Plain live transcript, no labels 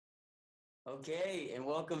Okay, and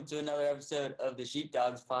welcome to another episode of the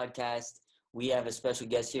Sheepdogs podcast. We have a special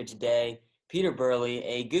guest here today, Peter Burleigh,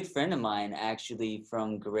 a good friend of mine actually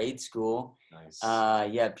from grade school. Nice.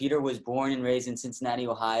 Peter was born and raised in Cincinnati,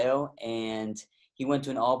 Ohio, and he went to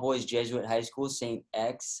an all-boys Jesuit high school, St.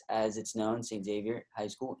 X, as it's known, St. Xavier High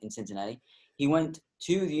School in Cincinnati. He went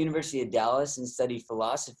to the University of Dallas and studied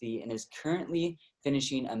philosophy and is currently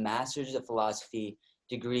finishing a master's of philosophy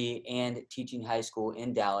degree and teaching high school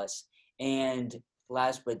in Dallas. And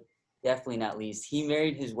last but definitely not least, he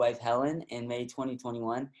married his wife Helen in May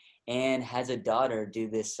 2021 and has a daughter due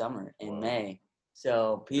this summer in May.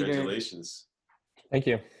 So Peter, Congratulations. Thank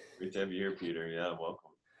you. Great to have you here, Peter. Yeah,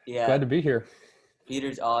 welcome. Yeah, glad to be here.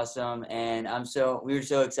 Peter's awesome, and we were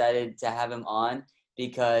so excited to have him on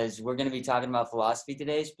because we're going to be talking about philosophy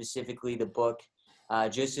today, specifically the book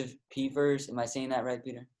Josef Pieper's. Am I saying that right,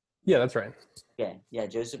 Peter? Yeah, that's right. Okay, yeah,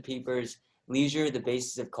 Josef Pieper's Leisure, the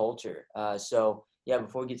Basis of Culture.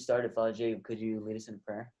 Before we get started, Father Jacob, could you lead us in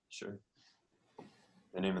prayer? Sure. In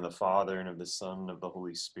the name of the Father, and of the Son, and of the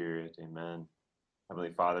Holy Spirit, amen.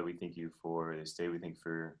 Heavenly Father, we thank you for this day. We thank you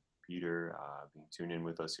for Peter being tuned in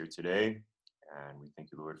with us here today. And we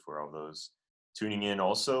thank you, Lord, for all those tuning in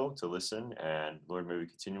also to listen. And Lord, may we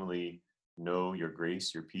continually know your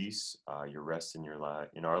grace, your peace, your rest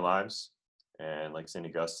in our lives. And like St.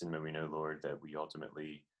 Augustine, may we know, Lord, that we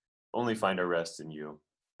ultimately only find our rest in you.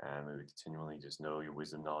 And may we continually just know your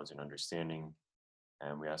wisdom, knowledge, and understanding.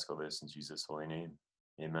 And we ask all this in Jesus' holy name.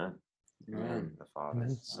 Amen. Amen. The Father, Amen.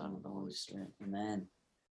 the Son, and The Holy Spirit. Amen.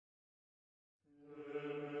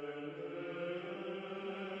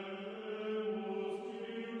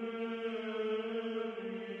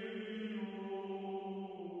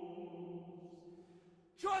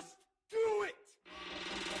 Just do it!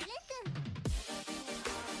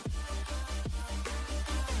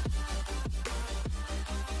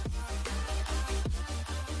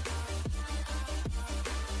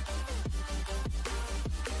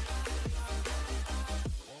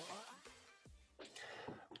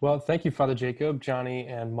 Well, thank you, Father Jacob, Johnny,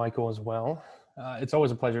 and Michael as well. It's always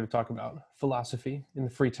a pleasure to talk about philosophy in the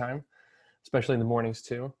free time, especially in the mornings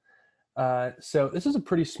too. So this is a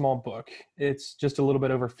pretty small book. It's just a little bit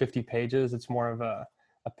over 50 pages. It's more of a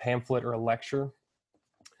pamphlet or a lecture.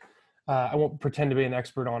 I won't pretend to be an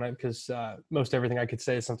expert on it because most everything I could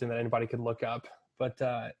say is something that anybody could look up. But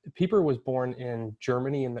Pieper was born in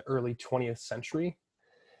Germany in the early 20th century.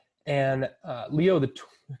 And Leo the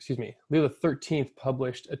 13th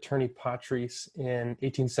published Eterni Patris in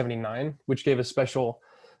 1879, which gave a special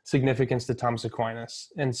significance to Thomas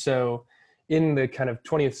Aquinas. And so in the kind of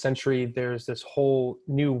 20th century, there's this whole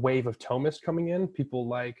new wave of Thomists coming in, people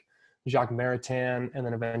like Jacques Maritain, and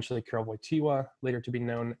then eventually Karol Wojtyła, later to be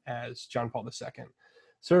known as John Paul II.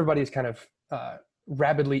 So everybody's kind of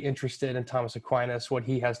rabidly interested in Thomas Aquinas, what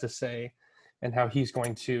he has to say, and how he's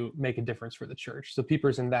going to make a difference for the church. So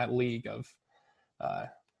Pieper's in that league of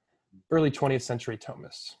early 20th century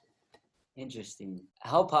Thomists. Interesting.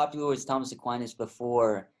 How popular was Thomas Aquinas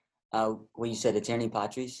before what you said, Eterni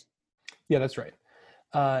Patris? Yeah, that's right.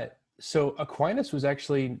 So Aquinas was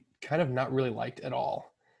actually kind of not really liked at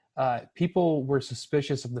all. People were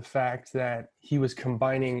suspicious of the fact that he was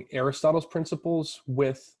combining Aristotle's principles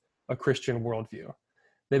with a Christian worldview.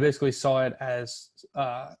 They basically saw it as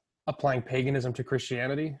applying paganism to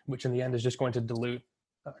Christianity, which in the end is just going to dilute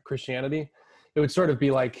Christianity. It would sort of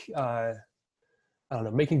be like,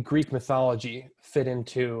 making Greek mythology fit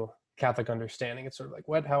into Catholic understanding. It's sort of like,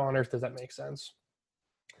 what? How on earth does that make sense?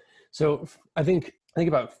 So I think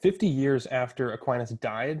about 50 years after Aquinas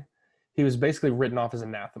died, he was basically written off as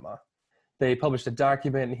anathema. They published a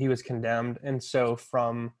document and he was condemned. And so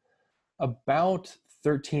from about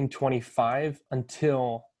 1325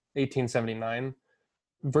 until 1879,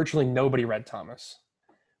 virtually nobody read Thomas,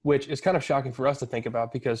 which is kind of shocking for us to think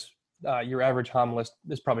about because your average homilist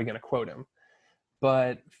is probably going to quote him.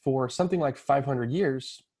 But for something like 500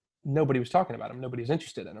 years, nobody was talking about him. Nobody was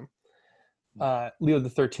interested in him. Leo the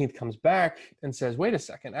 13th comes back and says, wait a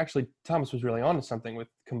second, actually, Thomas was really onto something with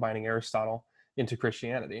combining Aristotle into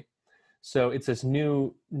Christianity. So it's this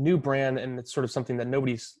new brand, and it's sort of something that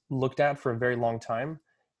nobody's looked at for a very long time.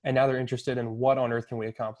 And now they're interested in what on earth can we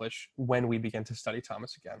accomplish when we begin to study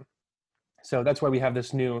Thomas again. So that's why we have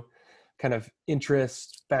this new kind of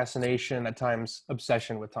interest, fascination, at times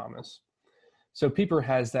obsession with Thomas. So Pieper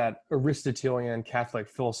has that Aristotelian Catholic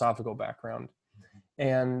philosophical background.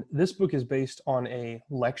 And this book is based on a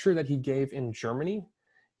lecture that he gave in Germany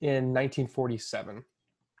in 1947.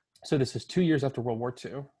 So this is 2 years after World War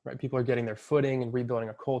II, right? People are getting their footing and rebuilding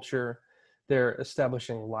a culture. They're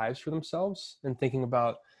establishing lives for themselves and thinking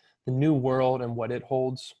about the new world and what it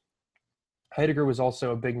holds. Heidegger was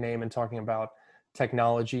also a big name in talking about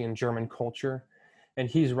technology and German culture. And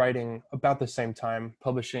he's writing about the same time,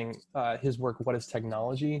 publishing his work, What is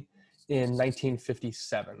Technology, in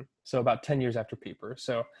 1957. So about 10 years after Pieper.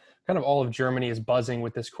 So kind of all of Germany is buzzing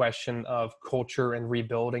with this question of culture and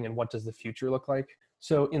rebuilding and what does the future look like.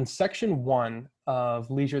 So in section 1 of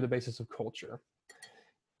Leisure, the Basis of Culture,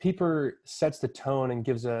 Pieper sets the tone and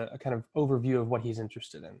gives a kind of overview of what he's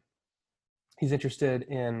interested in. He's interested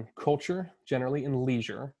in culture, generally in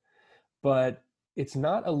leisure, but it's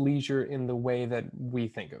not a leisure in the way that we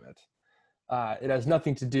think of it. It has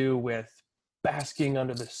nothing to do with basking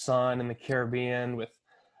under the sun in the Caribbean with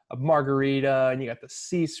a margarita and you got the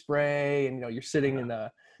sea spray and you're sitting in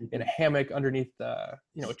a hammock underneath a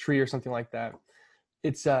tree or something like that.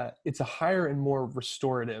 It's a higher and more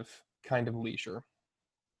restorative kind of leisure.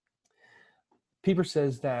 Pieper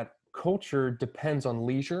says that culture depends on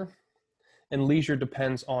leisure and leisure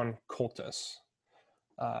depends on cultus.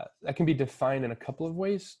 That can be defined in a couple of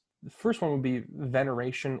ways. The first one would be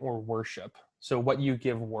veneration or worship. So what you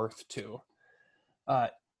give worth to.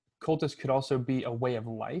 Cultus could also be a way of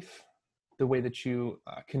life, the way that you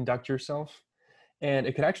conduct yourself. And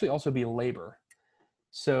it could actually also be labor.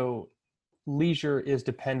 So leisure is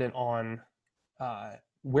dependent on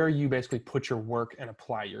where you basically put your work and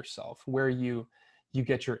apply yourself, where you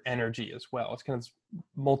get your energy as well. It's kind of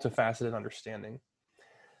multifaceted understanding.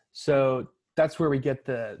 So that's where we get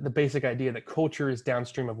the basic idea that culture is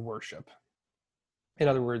downstream of worship. In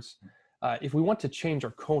other words, if we want to change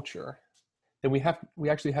our culture, then we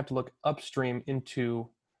actually have to look upstream into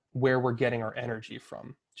where we're getting our energy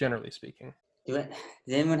from, generally speaking. Does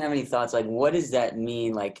anyone have any thoughts? Like, what does that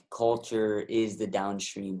mean? Like, culture is the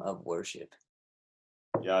downstream of worship.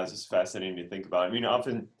 Yeah, it's just fascinating to think about. I mean,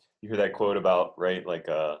 often you hear that quote about, right, like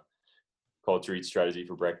culture eats strategy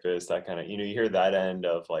for breakfast, that kind of, you hear that end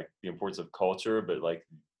of like the importance of culture, but like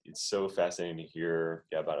it's so fascinating to hear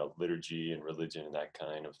about a liturgy and religion and that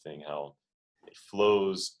kind of thing, how it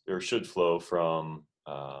flows or should flow from,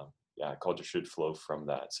 culture should flow from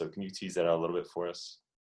that. So can you tease that out a little bit for us?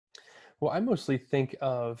 Well, I mostly think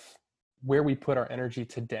of where we put our energy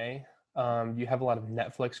today. You have a lot of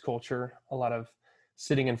Netflix culture, a lot of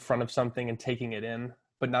sitting in front of something and taking it in,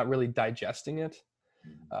 but not really digesting it.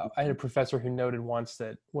 I had a professor who noted once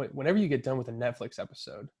that whenever you get done with a Netflix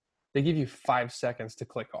episode, they give you 5 seconds to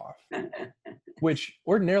click off, which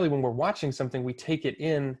ordinarily when we're watching something, we take it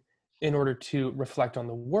in order to reflect on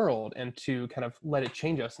the world and to kind of let it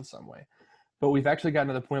change us in some way. But we've actually gotten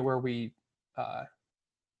to the point where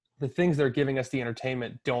the things that are giving us the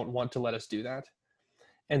entertainment don't want to let us do that.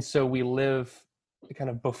 And so we live kind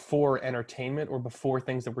of before entertainment or before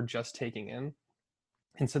things that we're just taking in.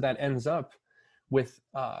 And so that ends up with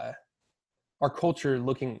our culture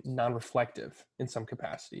looking non-reflective in some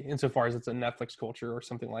capacity. Insofar as it's a Netflix culture or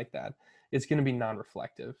something like that, it's going to be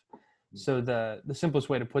non-reflective. So the simplest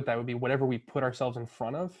way to put that would be whatever we put ourselves in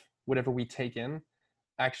front of, whatever we take in,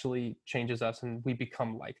 actually changes us and we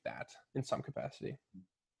become like that in some capacity.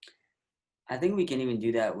 I think we can even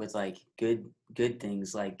do that with like good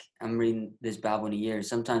things. Like I'm reading this Bible in a year.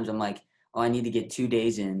 Sometimes I'm like, oh, I need to get 2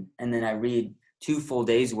 days in. And then I read 2 full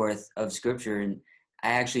days worth of scripture and I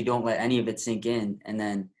actually don't let any of it sink in. And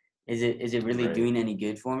then is it really doing any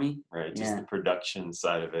good for me? Right. Just the production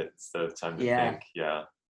side of it instead of time to think. Yeah.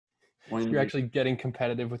 When you're actually getting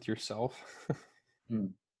competitive with yourself,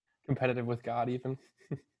 competitive with God even.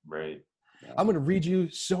 Right. I'm going to read you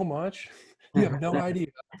so much. You have no idea.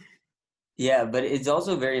 Yeah, but it's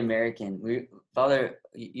also very American. Father,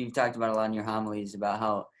 you've talked about a lot in your homilies about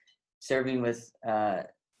how serving with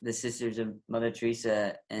the Sisters of Mother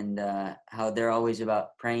Teresa and how they're always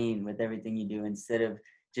about praying with everything you do instead of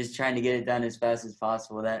just trying to get it done as fast as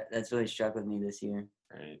possible. That's really struck with me this year.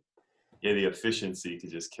 Right. Yeah, the efficiency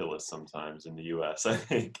could just kill us sometimes in the U.S. I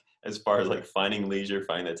think, as far as like finding leisure,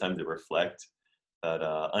 finding that time to reflect, that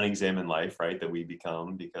unexamined life, right, that we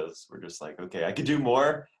become because we're just like, okay, I could do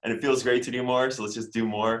more and it feels great to do more, so let's just do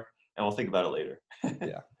more and we'll think about it later.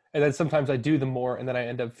 Yeah. And then sometimes I do the more and then I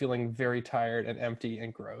end up feeling very tired and empty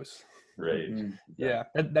and gross. Right. Mm-hmm. Yeah.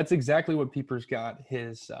 That's exactly what Pieper's got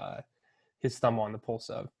his thumb on the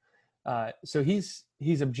pulse of. So he's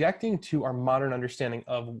objecting to our modern understanding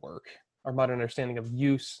of work, our modern understanding of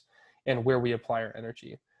use and where we apply our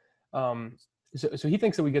energy. So he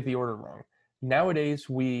thinks that we get the order wrong. Nowadays,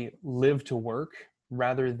 we live to work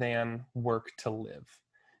rather than work to live.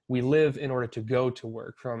 We live in order to go to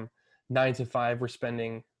work. From 9 to 5, we're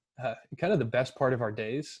spending kind of the best part of our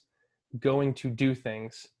days going to do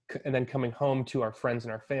things and then coming home to our friends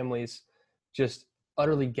and our families just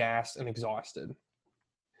utterly gassed and exhausted.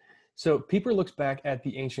 So Pieper looks back at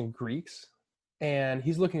the ancient Greeks and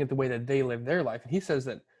he's looking at the way that they live their life. And he says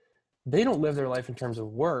that they don't live their life in terms of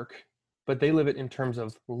work, but they live it in terms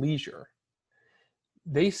of leisure.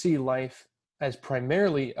 They see life as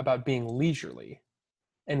primarily about being leisurely,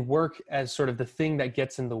 and work as sort of the thing that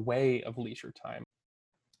gets in the way of leisure time.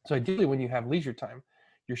 So ideally, when you have leisure time,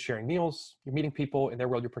 you're sharing meals, you're meeting people. In their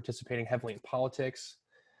world, you're participating heavily in politics.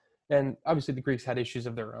 And obviously the Greeks had issues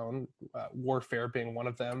of their own, warfare being one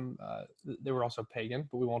of them. They were also pagan,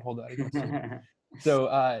 but we won't hold that against them.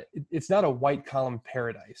 So it's not a white column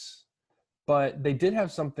paradise, but they did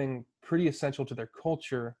have something pretty essential to their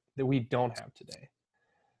culture that we don't have today.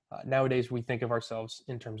 Nowadays, we think of ourselves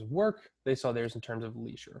in terms of work. They saw theirs in terms of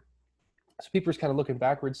leisure. So Pieper's kind of looking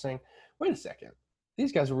backwards saying, wait a second,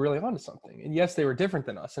 these guys were really onto something. And yes, they were different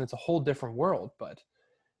than us, and it's a whole different world, but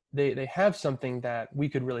they have something that we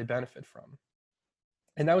could really benefit from.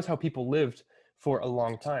 And that was how people lived for a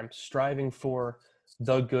long time, striving for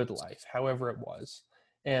the good life, however it was,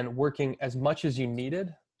 and working as much as you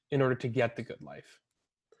needed in order to get the good life.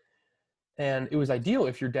 And it was ideal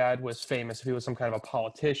if your dad was famous, if he was some kind of a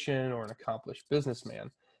politician or an accomplished businessman,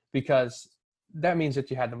 because that means that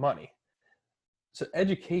you had the money. So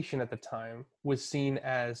education at the time was seen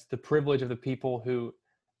as the privilege of the people who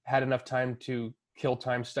had enough time to kill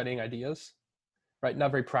time studying ideas, right?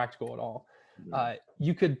 Not very practical at all.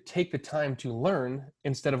 You could take the time to learn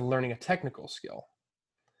instead of learning a technical skill.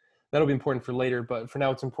 That'll be important for later, but for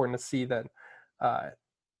now it's important to see that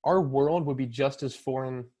our world would be just as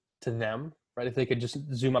foreign to them, right? If they could just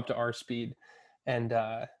zoom up to our speed and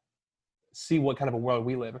see what kind of a world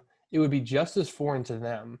we live, it would be just as foreign to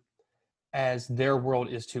them as their world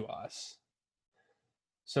is to us.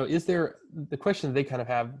 So the question that they kind of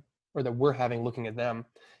have, or that we're having looking at them,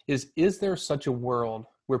 is there such a world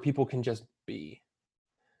where people can just be?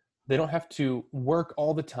 They don't have to work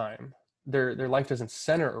all the time. Their life doesn't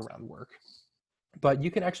center around work, but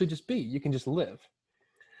you can actually just be, you can just live.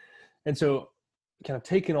 And so kind of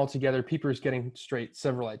taken all together, Pieper's getting straight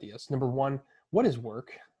several ideas. Number one, what is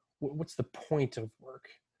work? What's the point of work?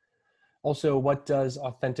 Also, what does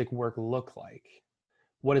authentic work look like?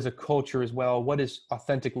 What is a culture as well? What is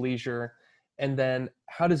authentic leisure? And then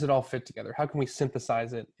how does it all fit together? How can we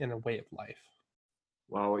synthesize it in a way of life?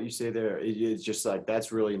 Wow, what you say there, it's just like,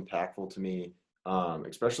 that's really impactful to me,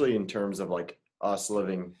 especially in terms of like us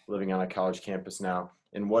living on a college campus now,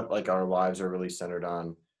 and what like our lives are really centered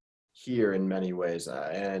on here in many ways.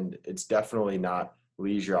 And it's definitely not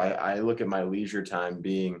leisure. I look at my leisure time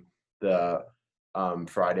being the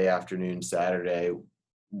Friday afternoon, Saturday,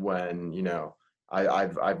 when, you know,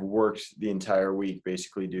 I've worked the entire week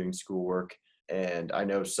basically doing schoolwork, and I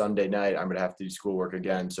know Sunday night I'm gonna have to do schoolwork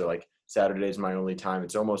again. So like Saturday is my only time.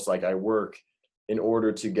 It's almost like I work in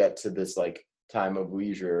order to get to this like time of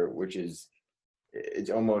leisure, which is, it's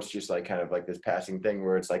almost just like kind of like this passing thing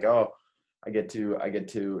where it's like, oh, I get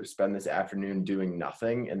to spend this afternoon doing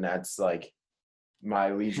nothing, and that's like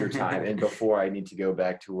my leisure time and before I need to go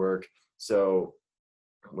back to work. So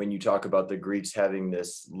when you talk about the Greeks having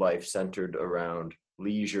this life centered around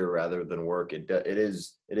leisure rather than work, it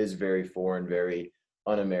is very foreign, very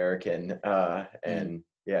un-American, and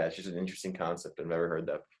yeah, it's just an interesting concept. I've never heard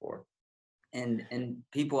that before. And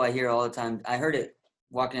people I hear all the time, I heard it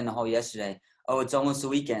walking in the hall yesterday. Oh, it's almost the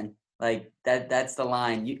weekend. Like that's the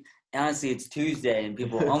line. Honestly, it's Tuesday and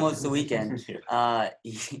people almost the weekend.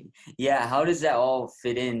 Yeah. How does that all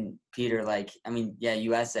fit in, Peter? Like, I mean, yeah,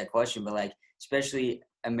 you asked that question, but like, especially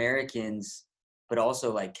Americans, but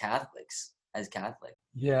also like Catholics as Catholic.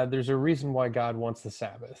 Yeah, there's a reason why God wants the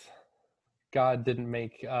Sabbath. God didn't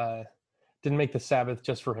make the Sabbath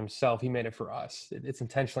just for himself. He made it for us. It's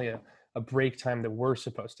intentionally a break time that we're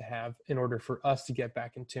supposed to have in order for us to get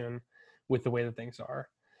back in tune with the way that things are.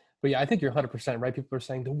 But yeah, I think you're 100% right. People are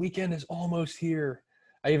saying the weekend is almost here.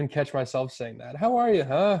 I even catch myself saying that. How are you?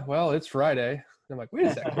 Well, it's Friday. And I'm like, wait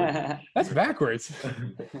a second, that's backwards.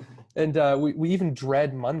 And we even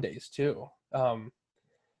dread Mondays too. I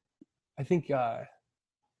think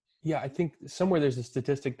somewhere there's a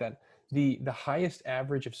statistic that the highest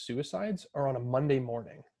average of suicides are on a Monday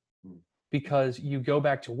morning, because you go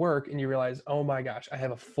back to work and you realize, oh my gosh, I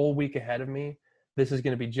have a full week ahead of me. This is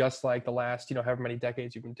going to be just like the last, however many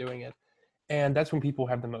decades you've been doing it. And that's when people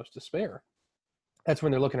have the most despair. That's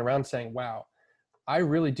when they're looking around saying, wow, I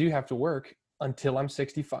really do have to work until I'm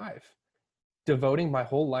 65, devoting my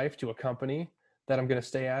whole life to a company that I'm going to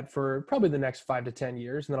stay at for probably the next 5 to 10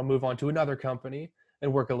 years. And then I'll move on to another company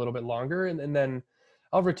and work a little bit longer. And then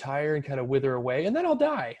I'll retire and kind of wither away, and then I'll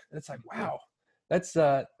die. And it's like, wow, that's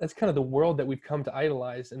kind of the world that we've come to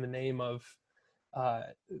idolize in the name of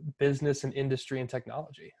business and industry and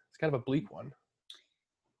technology. It's kind of a bleak one.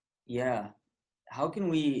 Yeah. how can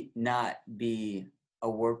we not be a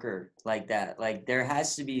worker like that? Like there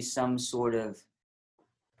has to be some sort of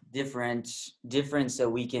difference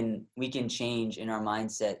that we can change in our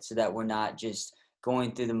mindset so that we're not just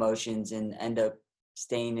going through the motions and end up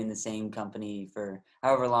staying in the same company for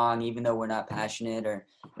however long, even though we're not passionate or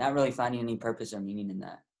not really finding any purpose or meaning in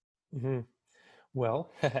that. Mm-hmm.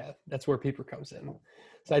 Well, that's where Pieper comes in.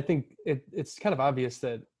 So I think it's kind of obvious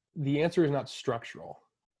that the answer is not structural,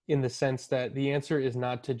 in the sense that the answer is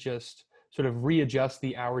not to just sort of readjust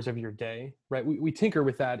the hours of your day, right? We tinker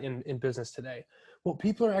with that in business today. Well,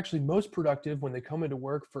 people are actually most productive when they come into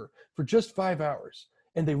work for just 5 hours,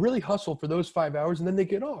 and they really hustle for those 5 hours, and then they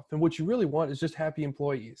get off. And what you really want is just happy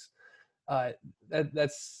employees.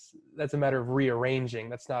 That's a matter of rearranging.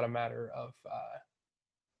 That's not a matter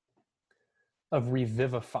of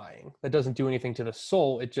revivifying. That doesn't do anything to the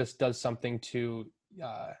soul. It just does something to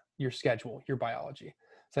your schedule, your biology.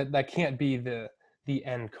 So that can't be the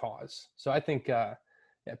end cause. So I think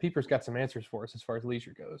Pieper's got some answers for us as far as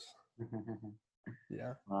leisure goes.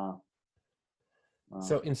 Yeah. Wow.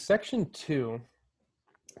 So in section 2,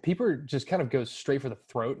 Pieper just kind of goes straight for the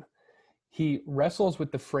throat. He wrestles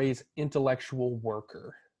with the phrase intellectual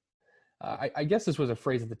worker. I guess this was a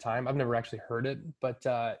phrase at the time. I've never actually heard it, but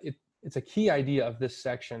it's a key idea of this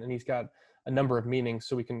section, and he's got a number of meanings,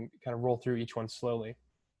 so we can kind of roll through each one slowly.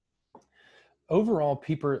 Overall,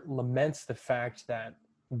 Pieper laments the fact that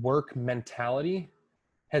work mentality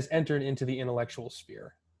has entered into the intellectual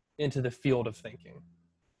sphere, into the field of thinking.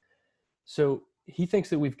 So he thinks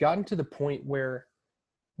that we've gotten to the point where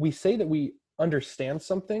we say that we understand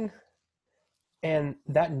something, and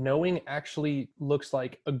that knowing actually looks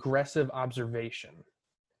like aggressive observation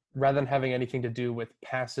rather than having anything to do with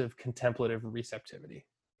passive contemplative receptivity.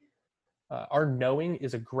 Our knowing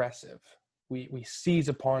is aggressive. We seize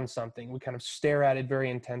upon something. We kind of stare at it very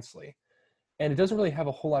intensely. And it doesn't really have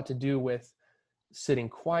a whole lot to do with sitting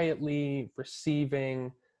quietly,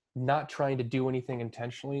 receiving, not trying to do anything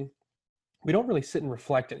intentionally. We don't really sit and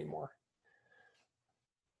reflect anymore.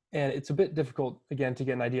 And it's a bit difficult, again, to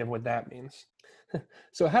get an idea of what that means.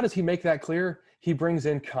 So how does he make that clear? He brings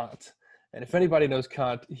in Kant. And if anybody knows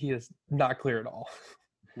Kant, he is not clear at all.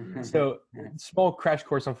 So small crash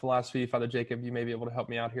course on philosophy. Father Jacob, you may be able to help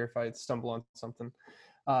me out here if I stumble on something.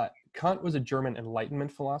 Kant was a German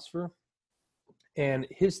Enlightenment philosopher, and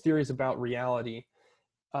his theories about reality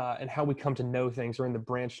and how we come to know things are in the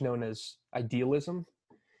branch known as idealism.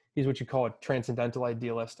 He's what you call a transcendental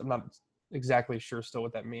idealist. I'm not exactly sure still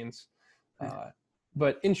what that means.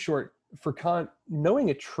 But in short, for Kant,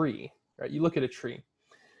 knowing a tree, right? You look at a tree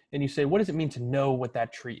and you say, what does it mean to know what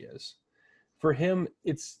that tree is? For him,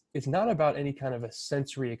 it's not about any kind of a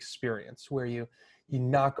sensory experience where you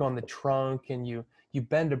knock on the trunk and you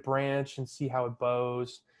bend a branch and see how it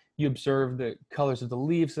bows. You observe the colors of the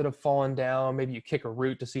leaves that have fallen down. Maybe you kick a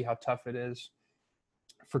root to see how tough it is.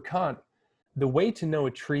 For Kant, the way to know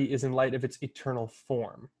a tree is in light of its eternal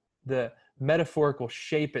form, the metaphorical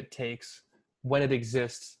shape it takes when it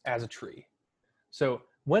exists as a tree. So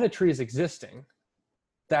when a tree is existing,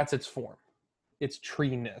 that's its form, its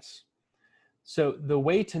tree-ness. So the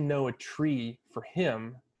way to know a tree for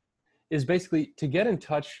him is basically to get in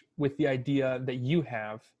touch with the idea that you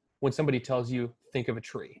have when somebody tells you, think of a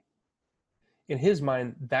tree. In his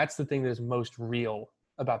mind, that's the thing that is most real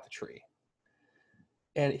about the tree.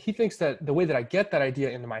 And he thinks that the way that I get that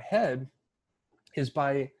idea into my head is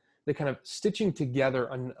by the kind of stitching together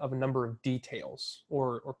of a number of details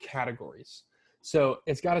or categories. So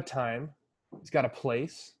it's got a time, it's got a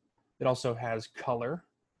place, it also has color,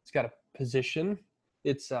 it's got a position,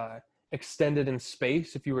 it's extended in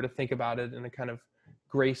space if you were to think about it in a kind of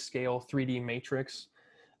grayscale 3D matrix.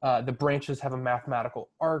 The branches have a mathematical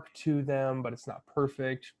arc to them, but it's not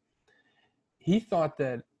perfect. He thought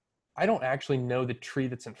that I don't actually know the tree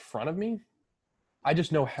that's in front of me. I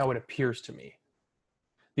just know how it appears to me.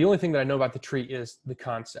 The only thing that I know about the tree is the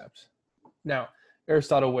concept. Now,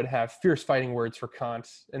 Aristotle would have fierce fighting words for Kant,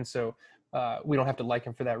 and so we don't have to like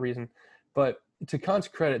him for that reason. But to Kant's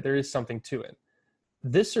credit, there is something to it.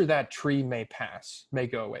 This or that tree may pass, may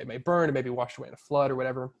go away, may burn, it may be washed away in a flood or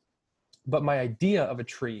whatever. But my idea of a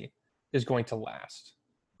tree is going to last.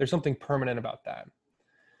 There's something permanent about that.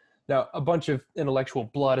 Now, a bunch of intellectual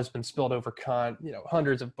blood has been spilled over Kant,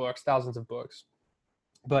 hundreds of books, thousands of books.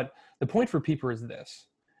 But the point for Pieper is this.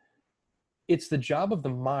 It's the job of the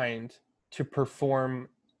mind to perform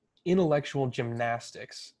intellectual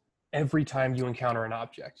gymnastics every time you encounter an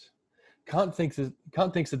object. Kant thinks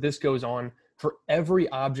that this goes on for every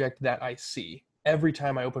object that I see, every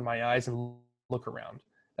time I open my eyes and look around.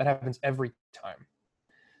 That happens every time.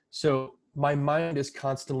 So my mind is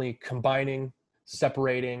constantly combining,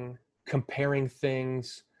 separating, comparing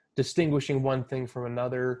things, distinguishing one thing from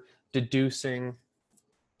another, deducing.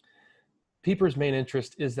 Pieper's main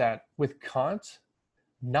interest is that with Kant,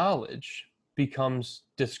 knowledge becomes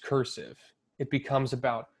discursive. It becomes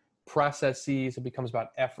about processes, it becomes about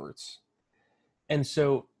efforts. And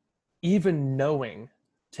so even knowing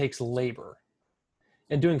takes labor.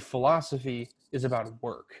 And doing philosophy is about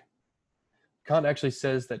work. Kant actually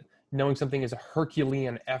says that knowing something is a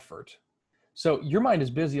Herculean effort. So your mind is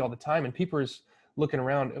busy all the time, and Pieper's looking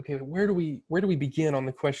around, okay, where do we begin on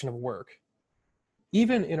the question of work?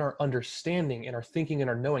 Even in our understanding, in our thinking, in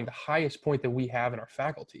our knowing, the highest point that we have in our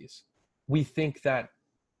faculties, we think that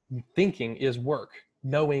thinking is work,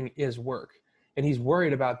 knowing is work. And he's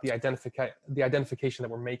worried about the identification that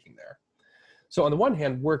we're making there. So on the one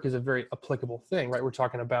hand, work is a very applicable thing, right? We're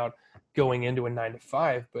talking about going into a 9 to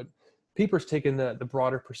 5, but Pieper's taken the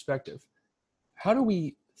broader perspective. How do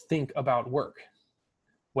we think about work?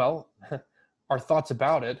 Well, our thoughts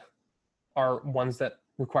about it are ones that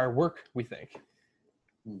require work, we think.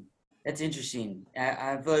 That's interesting.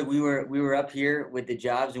 I feel like we were up here with the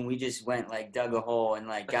jobs, and we just went like dug a hole and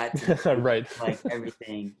like got to right. like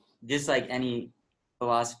everything, just like any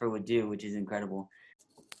philosopher would do, which is incredible.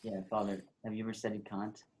 Yeah, Father, have you ever studied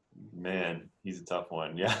Kant? Man, he's a tough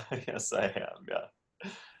one. Yeah, yes, I have. Yeah,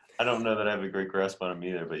 I don't know that I have a great grasp on him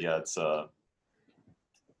either, but yeah, it's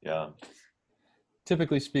yeah.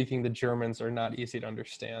 Typically speaking, the Germans are not easy to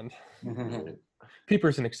understand. Right.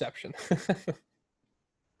 Pieper's an exception.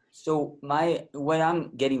 So what I'm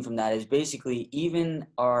getting from that is basically even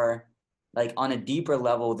our, like on a deeper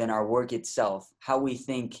level than our work itself, how we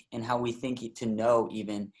think and how we think it to know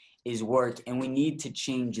even is work. And we need to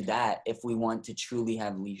change that if we want to truly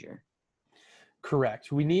have leisure.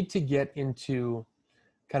 Correct. We need to get into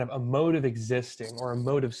kind of a mode of existing or a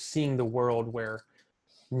mode of seeing the world where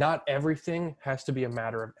not everything has to be a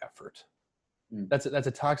matter of effort. That's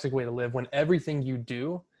a toxic way to live when everything you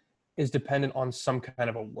do is dependent on some kind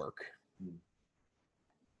of a work.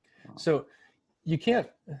 So you can't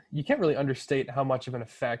really understate how much of an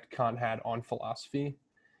effect Kant had on philosophy.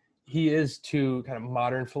 He is to kind of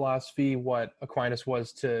modern philosophy what Aquinas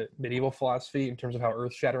was to medieval philosophy in terms of how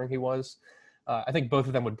earth-shattering he was. I think both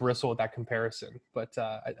of them would bristle at that comparison, but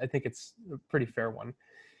I think it's a pretty fair one.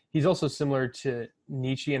 He's also similar to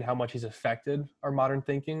Nietzsche in how much he's affected our modern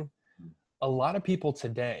thinking. A lot of people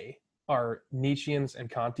today are Nietzscheans and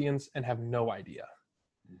Kantians and have no idea.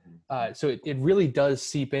 So it really does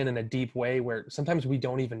seep in a deep way where sometimes we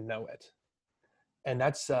don't even know it. And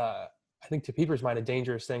that's, I think to Pieper's mind, a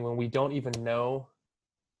dangerous thing when we don't even know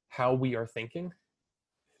how we are thinking.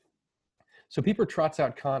 So Pieper trots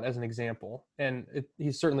out Kant as an example, and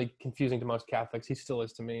he's certainly confusing to most Catholics. He still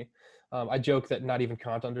is to me. I joke that not even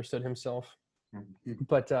Kant understood himself,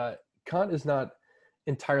 but Kant is not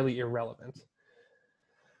entirely irrelevant.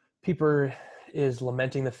 Pieper is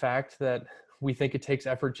lamenting the fact that we think it takes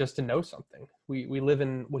effort just to know something. We live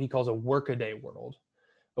in what he calls a workaday world,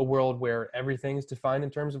 a world where everything is defined in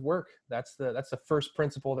terms of work. That's the first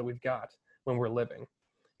principle that we've got when we're living,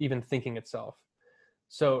 even thinking itself.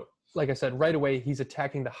 So, like I said, right away, he's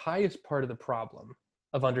attacking the highest part of the problem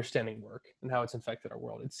of understanding work and how it's infected our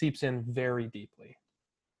world. It seeps in very deeply.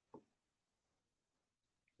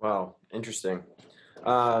 Wow, interesting.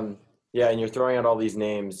 Yeah, and you're throwing out all these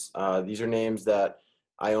names. These are names that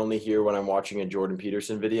I only hear when I'm watching a Jordan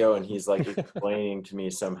Peterson video, and he's like explaining to me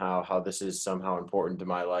somehow how this is somehow important to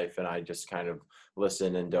my life, and I just kind of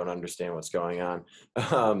listen and don't understand what's going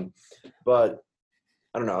on. But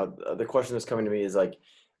I don't know. The question that's coming to me is like,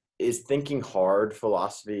 is thinking hard?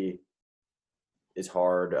 Philosophy is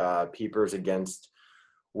hard. Pieper's against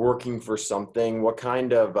working for something. What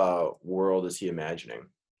kind of world is he imagining?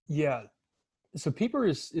 Yeah. So Pieper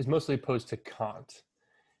is mostly opposed to Kant.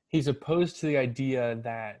 He's opposed to the idea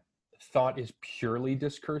that thought is purely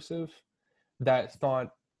discursive, that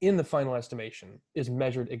thought in the final estimation is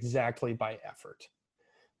measured exactly by effort.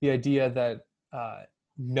 The idea that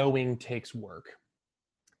knowing takes work.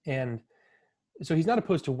 And so he's not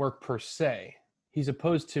opposed to work per se. He's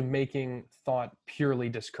opposed to making thought purely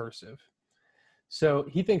discursive. So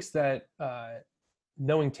he thinks that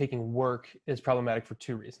knowing taking work is problematic for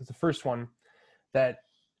two reasons. The first one, that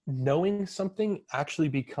knowing something actually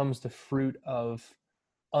becomes the fruit of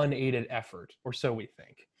unaided effort, or so we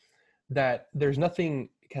think. That there's nothing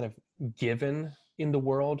kind of given in the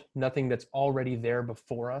world, nothing that's already there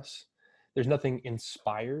before us. There's nothing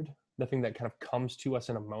inspired, nothing that kind of comes to us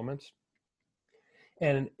in a moment.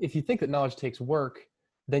 And if you think that knowledge takes work,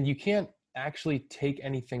 then you can't actually take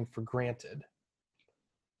anything for granted.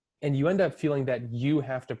 And you end up feeling that you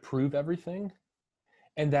have to prove everything.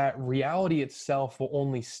 and that reality itself will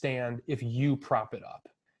only stand if you prop it up,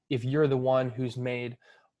 if you're the one who's made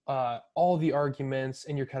all the arguments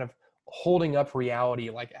and you're kind of holding up reality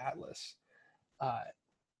like Atlas.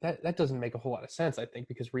 That doesn't make a whole lot of sense, I think,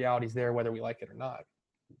 because reality's there whether we like it or not.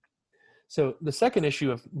 So the second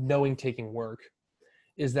issue of knowing taking work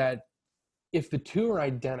is that if the two are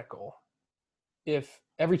identical, if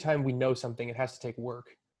every time we know something it has to take work,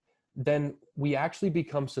 then we actually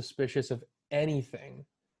become suspicious of anything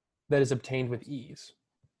that is obtained with ease.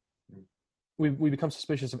 We become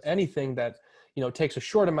suspicious of anything that, takes a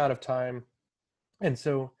short amount of time. And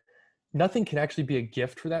so nothing can actually be a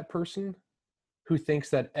gift for that person who thinks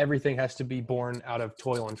that everything has to be born out of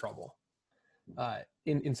toil and trouble.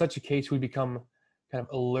 In such a case, we become kind of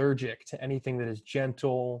allergic to anything that is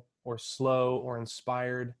gentle or slow or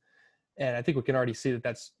inspired. And I think we can already see that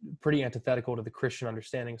that's pretty antithetical to the Christian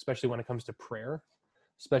understanding, especially when it comes to prayer,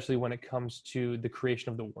 especially when it comes to the creation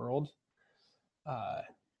of the world.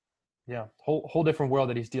 Whole different world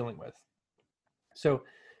that he's dealing with. So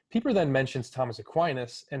Pieper then mentions Thomas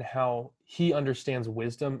Aquinas and how he understands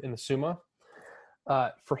wisdom in the Summa.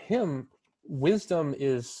 For him, wisdom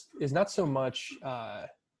is not so much a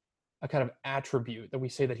kind of attribute that we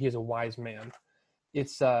say that he is a wise man.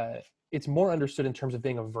 It's more understood in terms of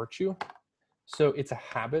being a virtue. So it's a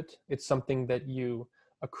habit. It's something that you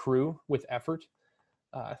accrue with effort,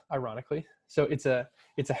 ironically. So it's a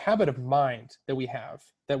habit of mind that we have,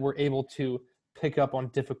 that we're able to pick up on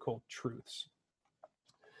difficult truths.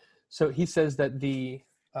 So he says that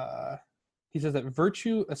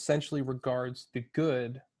virtue essentially regards the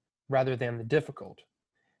good rather than the difficult.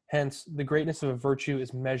 Hence, the greatness of a virtue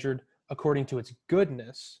is measured according to its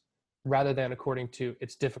goodness rather than according to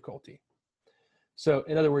its difficulty. So,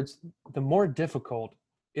 in other words, the more difficult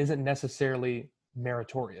isn't necessarily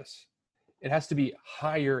meritorious. It has to be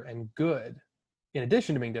higher and good in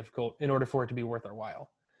addition to being difficult in order for it to be worth our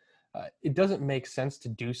while. It doesn't make sense to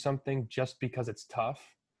do something just because it's tough,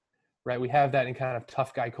 right? We have that in kind of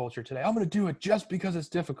tough guy culture today. I'm going to do it just because it's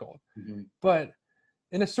difficult. Mm-hmm. But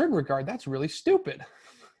in a certain regard, that's really stupid,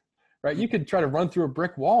 right? You could try to run through a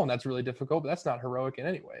brick wall and that's really difficult, but that's not heroic in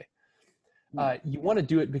any way. You want to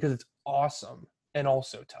do it because it's awesome and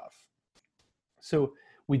also tough. So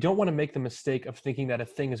we don't want to make the mistake of thinking that a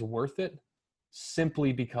thing is worth it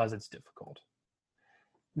simply because it's difficult.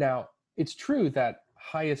 Now, it's true that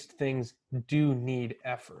highest things do need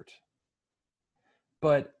effort,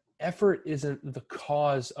 but effort isn't the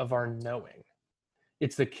cause of our knowing.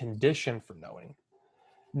 It's the condition for knowing.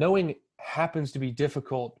 Knowing happens to be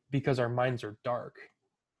difficult because our minds are dark.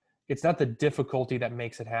 It's not the difficulty that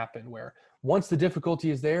makes it happen, where once the difficulty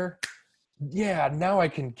is there, yeah, now I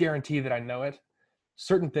can guarantee that I know it.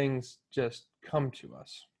 Certain things just come to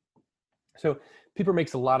us. So Pieper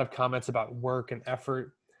makes a lot of comments about work and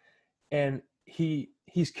effort, and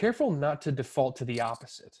he's careful not to default to the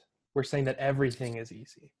opposite. We're saying that everything is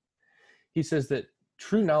easy. He says that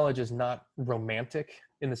true knowledge is not romantic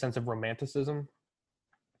in the sense of romanticism.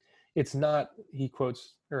 It's not, I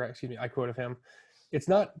quote of him, it's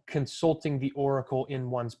not consulting the oracle in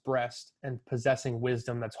one's breast and possessing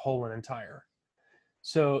wisdom that's whole and entire.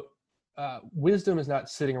 So wisdom is not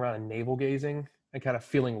sitting around and navel gazing and kind of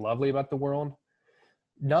feeling lovely about the world.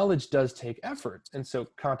 Knowledge does take effort, and so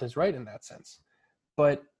Kant is right in that sense.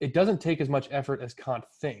 But it doesn't take as much effort as Kant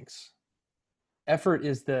thinks. Effort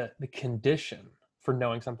is the condition for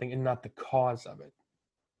knowing something and not the cause of it.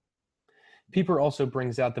 Pieper also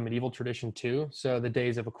brings out the medieval tradition too, so the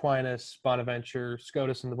days of Aquinas, Bonaventure,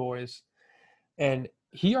 Scotus and the boys. And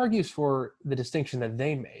he argues for the distinction that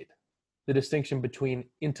they made, the distinction between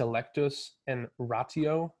intellectus and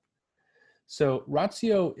ratio. So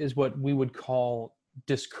ratio is what we would call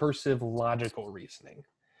discursive logical reasoning.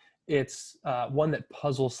 It's one that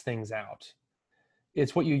puzzles things out.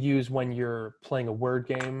 It's what you use when you're playing a word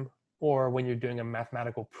game or when you're doing a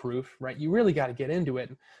mathematical proof, right? You really got to get into it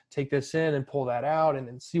and take this in and pull that out and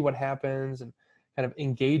then see what happens and kind of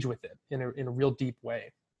engage with it in a real deep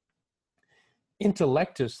way.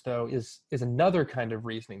 Intellectus, though, is another kind of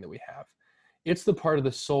reasoning that we have. It's the part of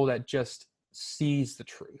the soul that just sees the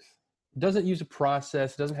truth. It doesn't use a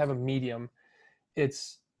process. It doesn't have a medium.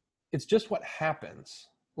 It's just what happens,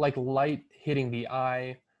 like light hitting the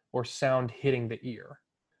eye or sound hitting the ear,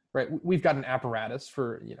 right? We've got an apparatus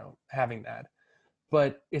for, having that,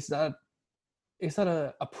 but it's not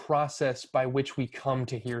a process by which we come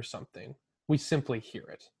to hear something. We simply hear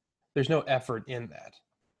it. There's no effort in that.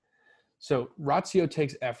 So ratio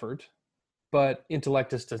takes effort, but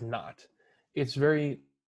intellectus does not. It's very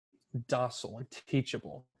docile and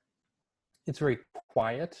teachable. It's very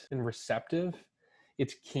quiet and receptive.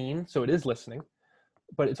 It's keen, so it is listening,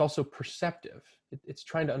 but it's also perceptive. It's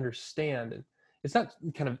trying to understand, and it's not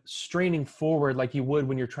kind of straining forward like you would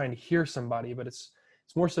when you're trying to hear somebody, but it's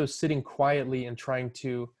more so sitting quietly and trying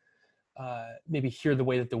to maybe hear the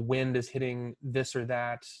way that the wind is hitting this or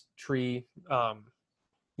that tree,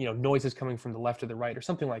 noises coming from the left or the right or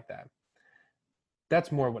something like that.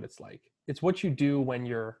 That's more what it's like. It's what you do when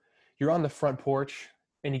you're on the front porch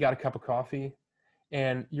and you got a cup of coffee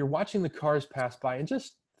and you're watching the cars pass by and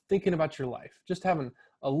just thinking about your life, just having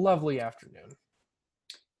a lovely afternoon.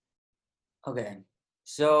 Okay.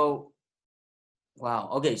 So, wow.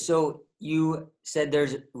 Okay. So you said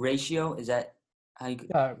there's ratio. Is that how you?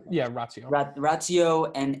 Yeah, ratio.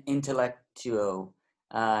 Ratio and intellectus.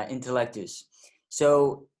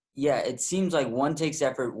 So yeah, it seems like one takes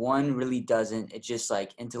effort, one really doesn't. It's just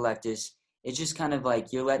like intellectus. It's just kind of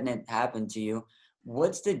like you're letting it happen to you.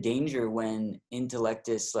 What's the danger when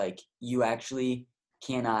intellectus, like you actually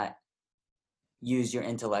cannot use your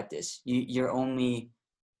intellectus? You're only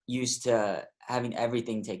used to having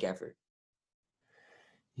everything take effort.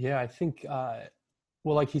 Yeah, I think, well,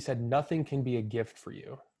 like he said, nothing can be a gift for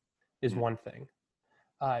you is one thing.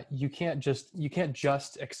 You can't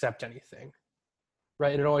just accept anything,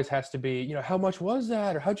 right? It always has to be, how much was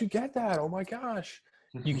that? Or how'd you get that? Oh my gosh.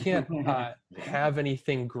 You can't have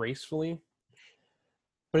anything gracefully.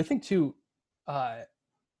 But I think too,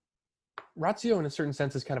 ratio in a certain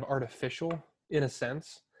sense is kind of artificial in a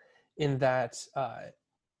sense, in that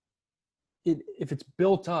if it's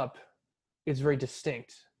built up, it's very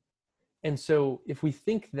distinct. And so if we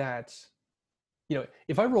think that,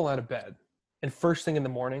 if I roll out of bed and first thing in the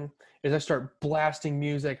morning is I start blasting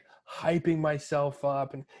music, hyping myself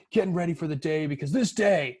up and getting ready for the day because this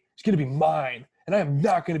day is going to be mine and I am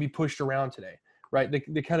not going to be pushed around today, right?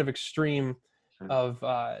 The kind of extreme of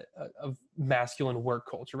masculine work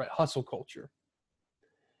culture, right? Hustle culture.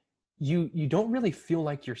 You don't really feel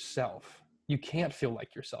like yourself. You can't feel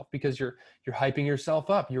like yourself because you're hyping yourself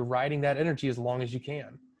up. You're riding that energy as long as you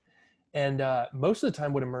can. And most of the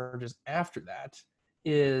time what emerges after that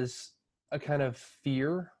is a kind of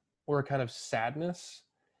fear or a kind of sadness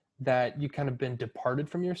that you kind of been departed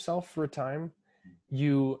from yourself for a time.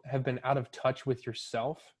 You have been out of touch with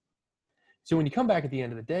yourself. So when you come back at the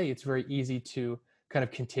end of the day, it's very easy to kind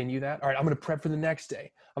of continue that. All right, I'm going to prep for the next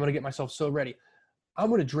day. I'm going to get myself so ready. I'm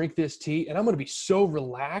going to drink this tea and I'm going to be so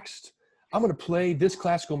relaxed. I'm going to play this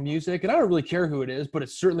classical music and I don't really care who it is, but it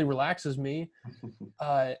certainly relaxes me.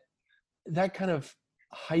 That kind of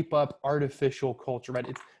hype up artificial culture, right?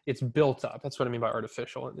 It's built up. That's what I mean by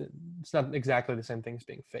artificial. It's not exactly the same thing as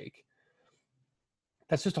being fake.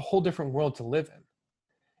 That's just a whole different world to live in.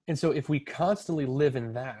 And so if we constantly live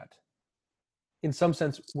in that, in some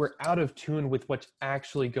sense, we're out of tune with what's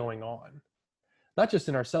actually going on. Not just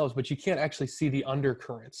in ourselves, but you can't actually see the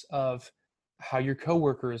undercurrents of how your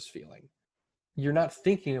coworker is feeling. You're not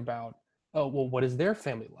thinking about, oh, well, what is their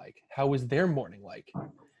family like? How is their morning like?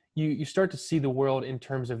 You start to see the world in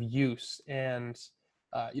terms of use and,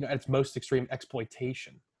 at its most extreme,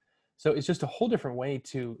 exploitation. So it's just a whole different way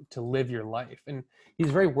to live your life. And he's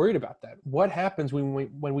very worried about that. What happens when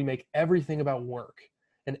we make everything about work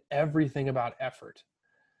and everything about effort?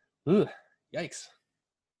 Ugh, yikes.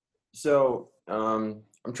 So I'm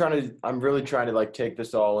really trying to like take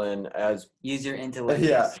this all in as Use your intellect.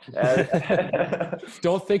 Yeah.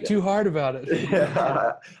 Don't think too hard about it.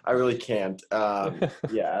 Yeah, I really can't.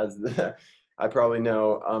 As I probably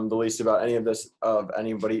know the least about any of this of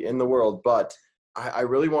anybody in the world, but I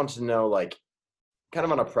really want to know, like, kind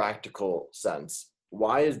of on a practical sense,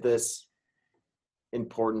 why is this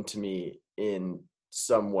important to me in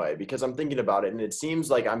some way? Because I'm thinking about it and it seems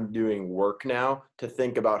like I'm doing work now to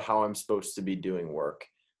think about how I'm supposed to be doing work.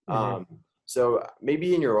 Mm-hmm. So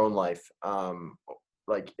maybe in your own life, have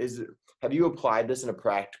you applied this in a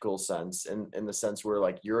practical sense, in the sense where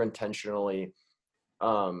like you're intentionally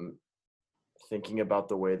thinking about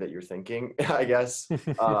the way that you're thinking, I guess.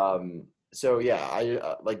 So yeah,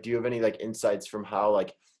 do you have any like insights from how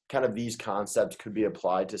like kind of these concepts could be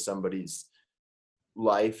applied to somebody's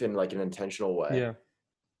life in like an intentional way?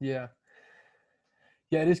 Yeah,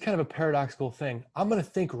 it is kind of a paradoxical thing. I'm going to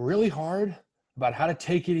think really hard about how to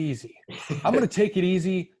take it easy. I'm going to take it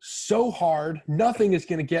easy so hard, nothing is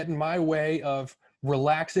going to get in my way of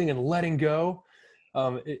relaxing and letting go.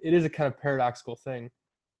 It is a kind of paradoxical thing.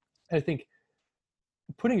 And I think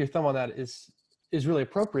putting your thumb on that is really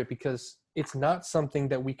appropriate because it's not something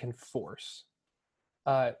that we can force.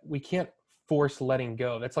 We can't force letting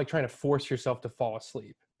go. That's like trying to force yourself to fall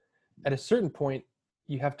asleep. At a certain point,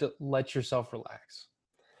 you have to let yourself relax.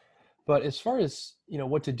 But as far as,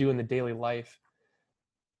 what to do in the daily life,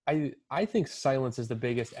 I think silence is the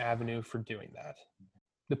biggest avenue for doing that.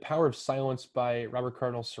 The Power of Silence by Robert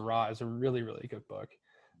Cardinal Seurat is a really, really good book.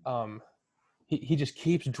 He just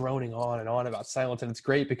keeps droning on and on about silence, and it's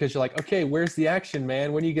great because you're like, okay, where's the action,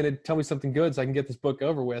 man? When are you going to tell me something good so I can get this book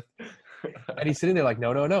over with? And he's sitting there like,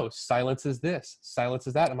 no, silence is this, silence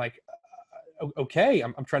is that. I'm like, okay,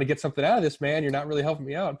 I'm trying to get something out of this, man. You're not really helping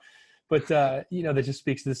me out. But that just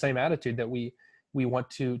speaks to the same attitude that we want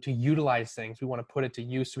to utilize things. We want to put it to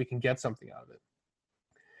use so we can get something out of it.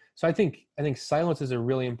 So I think silence is a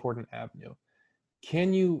really important avenue.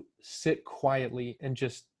 Can you sit quietly and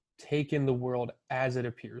just take in the world as it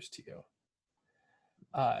appears to you?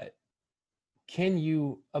 Can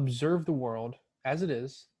you observe the world as it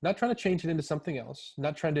is, not trying to change it into something else,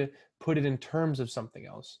 not trying to put it in terms of something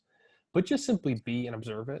else, but just simply be and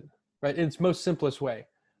observe it, right? In its most simplest way.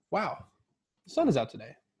 Wow, the sun is out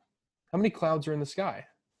today. How many clouds are in the sky?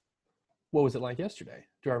 What was it like yesterday?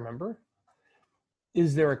 Do I remember?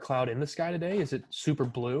 Is there a cloud in the sky today? Is it super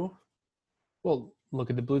blue? Well, look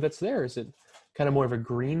at the blue that's there. Is it kind of more of a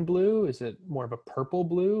green blue? Is it more of a purple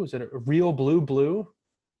blue? Is it a real blue?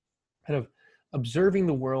 Kind of observing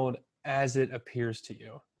the world as it appears to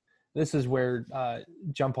you. This is where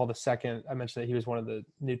John Paul II, I mentioned that he was one of the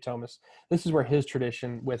new Thomists. This is where his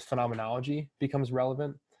tradition with phenomenology becomes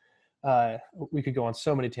relevant. We could go on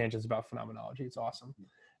so many tangents about phenomenology. It's awesome.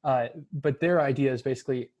 But their idea is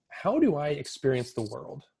basically, how do I experience the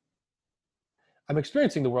world? I'm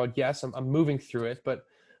experiencing the world. Yes, I'm moving through it, but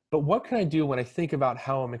what can I do when I think about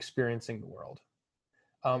how I'm experiencing the world?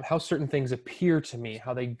 How certain things appear to me,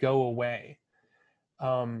 how they go away.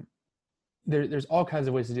 There's all kinds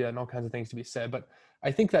of ways to do that and all kinds of things to be said, but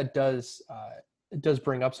I think that does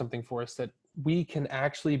bring up something for us, that we can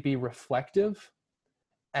actually be reflective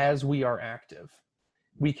as we are active.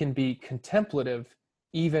 We can be contemplative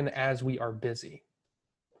even as we are busy.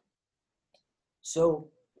 So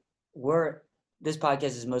this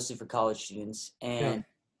podcast is mostly for college students, and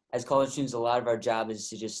as college students, a lot of our job is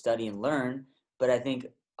to just study and learn, but I think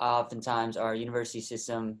oftentimes our university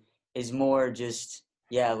system is more just,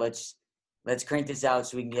 let's crank this out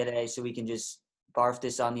so we can get A, so we can just barf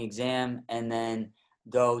this on the exam and then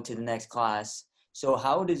go to the next class. So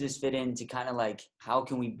how does this fit into kind of like, how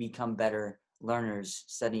can we become better learners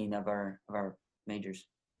studying of our majors?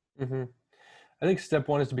 Mm-hmm. I think step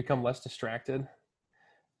one is to become less distracted.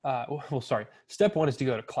 Step one is to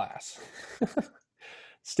go to class.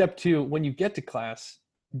 Step two, when you get to class,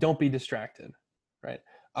 don't be distracted, right?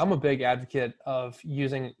 I'm a big advocate of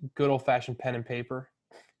using good old-fashioned pen and paper,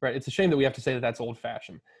 right? It's a shame that we have to say that that's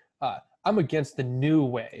old-fashioned. I'm against the new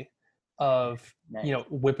way of,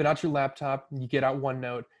 whipping out your laptop, you get out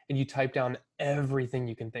OneNote, and you type down everything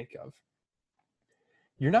you can think of.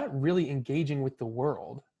 You're not really engaging with the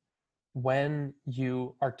world when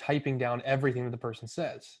you are typing down everything that the person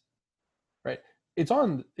says, right? It's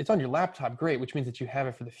on your laptop, great, which means that you have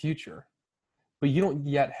it for the future, but you don't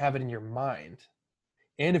yet have it in your mind.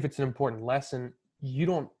 And if it's an important lesson, you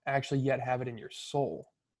don't actually yet have it in your soul.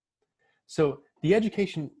 So the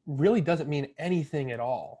education really doesn't mean anything at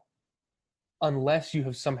all unless you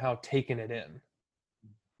have somehow taken it in,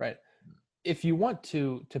 right? If you want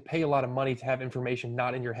to pay a lot of money to have information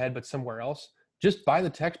not in your head but somewhere else, just buy the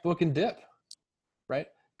textbook and dip, right?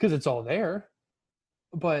 Because it's all there,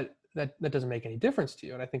 but that doesn't make any difference to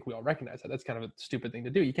you. And I think we all recognize that. That's kind of a stupid thing to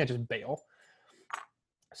do. You can't just bail.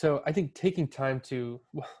 So I think taking time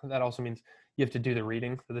that also means you have to do the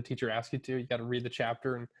reading that the teacher asks you to. You got to read the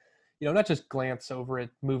chapter and, not just glance over it,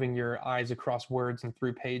 moving your eyes across words and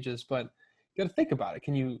through pages, but you got to think about it.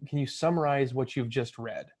 Can you summarize what you've just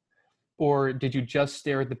read? Or did you just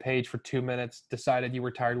stare at the page for 2 minutes, decided you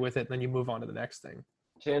were tired with it, and then you move on to the next thing?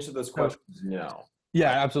 To answer those questions, no.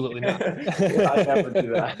 Yeah, absolutely not. I never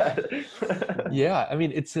do that. Yeah, I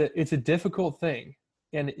mean, it's a difficult thing,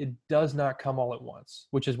 and it does not come all at once,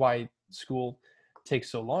 which is why school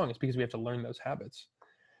takes so long. It's because we have to learn those habits.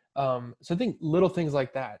 So I think little things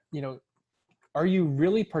like that, are you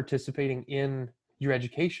really participating in your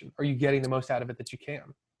education? Are you getting the most out of it that you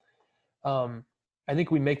can? I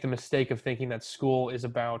think we make the mistake of thinking that school is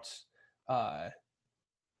about,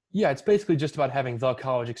 it's basically just about having the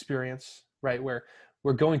college experience, right? Where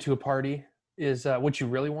going to a party is what you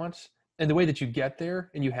really want. And the way that you get there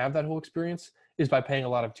and you have that whole experience is by paying a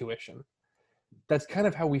lot of tuition. That's kind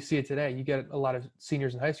of how we see it today. You get a lot of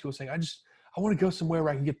seniors in high school saying, I want to go somewhere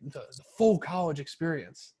where I can get the full college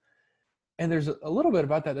experience. And there's a little bit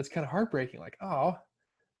about that that's kind of heartbreaking. Like, oh,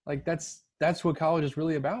 like that's what college is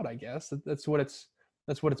really about, I guess. That's what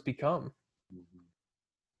it's become.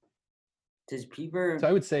 Does Pieper? So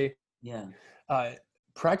I would say, yeah.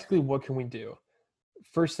 Practically, what can we do?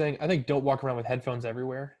 First thing, I think don't walk around with headphones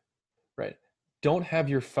everywhere, right? don't have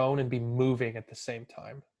your phone and be moving at the same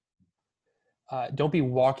time. Don't be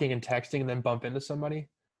walking and texting and then bump into somebody.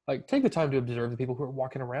 Like, take the time to observe the people who are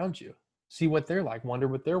walking around you. See what they're like. Wonder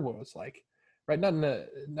what their world's like. Right? Not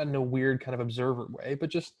in a weird kind of observer way, but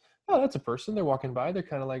just, oh, that's a person. They're walking by. They're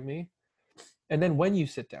kind of like me. And then when you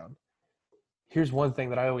sit down, here's one thing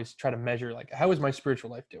that I always try to measure, like, how is my spiritual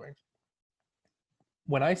life doing?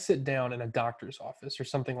 When I sit down in a doctor's office or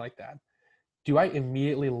something like that, do I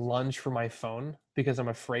immediately lunge for my phone because I'm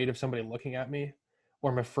afraid of somebody looking at me,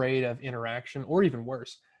 or I'm afraid of interaction, or even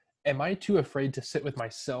worse, am I too afraid to sit with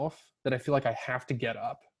myself that I feel like I have to get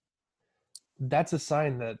up? That's a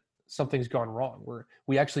sign that something's gone wrong, where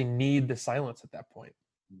we actually need the silence at that point.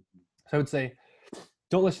 So I would say,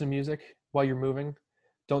 don't listen to music while you're moving.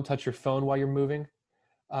 Don't touch your phone while you're moving.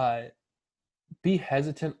 Be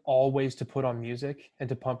hesitant always to put on music and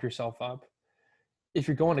to pump yourself up. If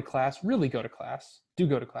you're going to class, really go to class. Do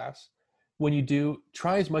go to class. When you do,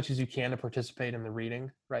 try as much as you can to participate in the reading,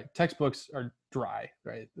 right? Textbooks are dry,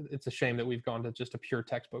 right? It's a shame that we've gone to just a pure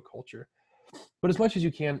textbook culture. But as much as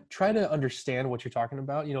you can, try to understand what you're talking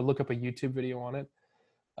about. You know, look up a YouTube video on it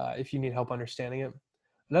if you need help understanding it.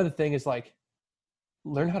 Another thing is, like,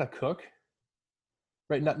 learn how to cook,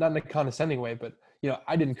 right? Not in a condescending way, but, you know,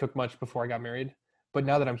 I didn't cook much before I got married. But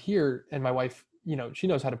now that I'm here and my wife, you know, she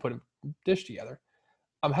knows how to put a dish together,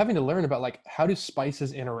 I'm having to learn about, like, how do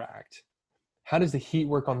spices interact? How does the heat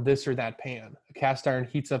work on this or that pan? A cast iron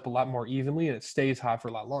heats up a lot more evenly and it stays hot for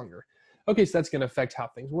a lot longer. Okay, so that's going to affect how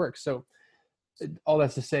things work. So all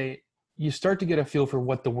that's to say, you start to get a feel for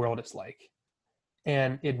what the world is like,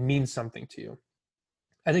 and it means something to you.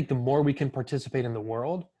 I think the more we can participate in the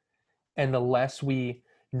world, and the less we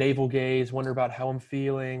navel gaze, wonder about how I'm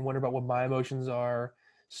feeling, wonder about what my emotions are,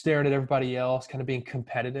 staring at everybody else, kind of being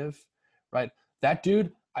competitive, right? That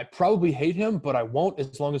dude, I probably hate him, but I won't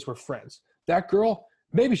as long as we're friends. That girl,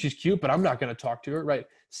 maybe she's cute, but I'm not going to talk to her, right?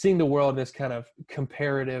 Seeing the world in this kind of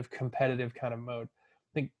comparative, competitive kind of mode.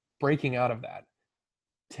 I think breaking out of that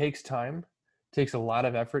takes time, takes a lot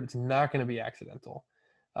of effort. It's not going to be accidental.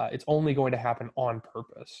 It's only going to happen on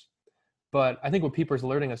purpose. But I think what Pieper's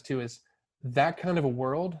alerting us to is that kind of a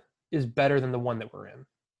world is better than the one that we're in.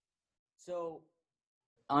 So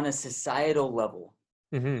on a societal level,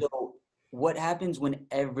 so what happens when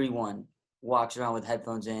everyone walks around with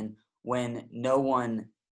headphones in, when no one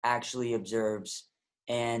actually observes,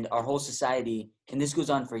 and our whole society, and this goes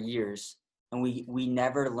on for years, and we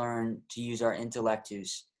never learn to use our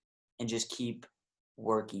intellectus and just keep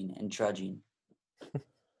working and trudging?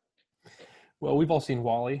 Well, we've all seen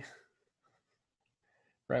Walle,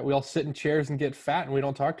 right? We all sit in chairs and get fat and we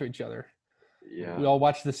don't talk to each other. Yeah. We all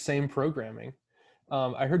watch the same programming.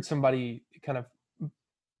 I heard somebody kind of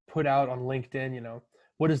put out on LinkedIn, you know,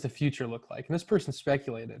 what does the future look like? And this person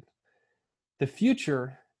speculated. The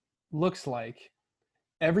future looks like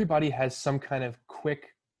everybody has some kind of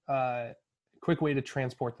quick way to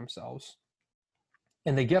transport themselves.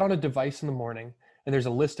 And they get on a device in the morning and there's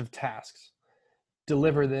a list of tasks.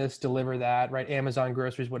 Deliver this, deliver that, right? Amazon,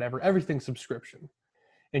 groceries, whatever, everything subscription.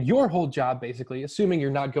 And your whole job, basically, assuming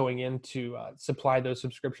you're not going in to supply those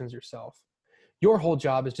subscriptions yourself, your whole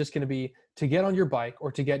job is just going to be to get on your bike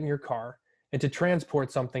or to get in your car and to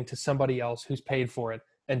transport something to somebody else who's paid for it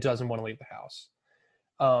and doesn't want to leave the house.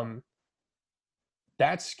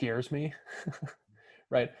 That scares me,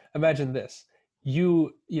 right? Imagine this.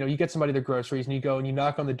 You get somebody their groceries and you go and you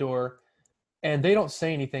knock on the door and they don't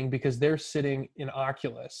say anything because they're sitting in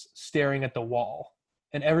Oculus staring at the wall,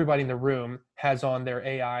 and everybody in the room has on their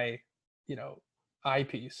AI,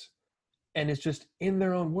 eyepiece, and is just in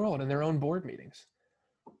their own world, in their own board meetings.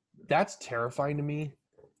 That's terrifying to me,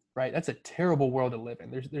 right? That's a terrible world to live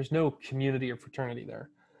in. There's no community or fraternity there.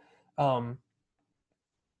 I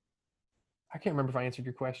can't remember if I answered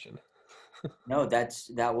your question. No, that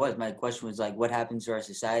was my question. Was like, what happens to our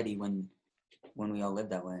society when we all live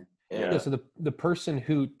that way? Yeah. So the person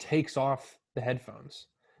who takes off the headphones,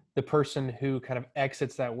 the person who kind of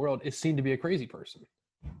exits that world, is seen to be a crazy person,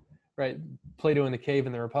 right? Plato in the cave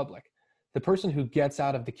in the Republic. The person who gets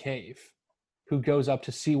out of the cave, who goes up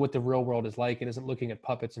to see what the real world is like and isn't looking at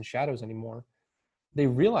puppets and shadows anymore, they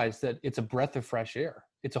realize that it's a breath of fresh air.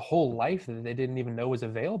 It's a whole life that they didn't even know was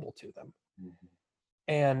available to them. Mm-hmm.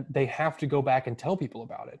 And they have to go back and tell people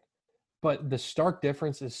about it. But the stark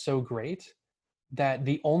difference is so great that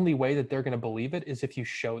the only way that they're going to believe it is if you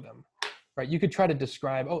show them, right? You could try to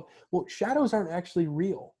describe, shadows aren't actually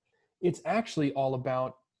real. It's actually all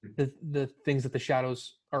about the things that the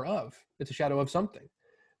shadows are of. It's a shadow of something.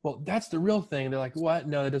 Well, that's the real thing. They're like, what?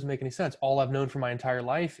 No, that doesn't make any sense. All I've known for my entire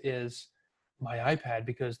life is my iPad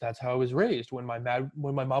because that's how I was raised. When my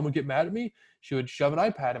mom would get mad at me, she would shove an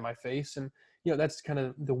iPad in my face. And, that's kind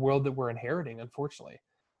of the world that we're inheriting, unfortunately.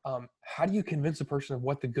 How do you convince a person of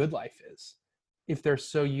what the good life is if they're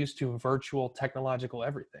so used to virtual technological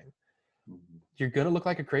everything? Mm-hmm. You're going to look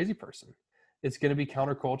like a crazy person. It's going to be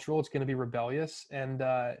countercultural. It's going to be rebellious. And,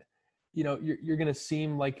 you're going to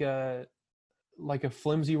seem like a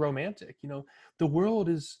flimsy romantic. The world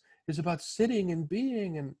is about sitting and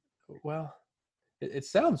being, and well, it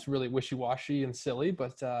sounds really wishy-washy and silly,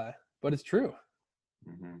 but it's true.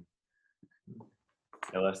 Mm-hmm.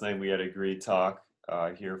 Yeah, last night we had a great talk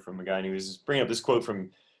here from a guy, and he was just bringing up this quote from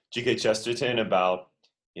G.K. Chesterton about,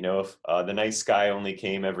 if the night sky only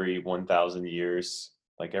came every 1,000 years,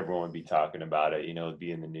 like everyone would be talking about it, it'd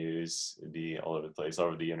be in the news, it'd be all over the place, all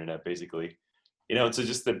over the internet, basically. And so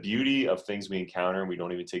just the beauty of things we encounter and we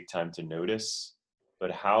don't even take time to notice,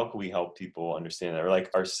 but how can we help people understand that, or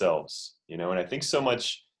like ourselves, and I think so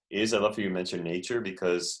much is, I love for you to mention nature,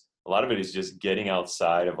 because a lot of it is just getting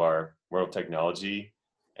outside of our world of technology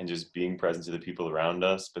and just being present to the people around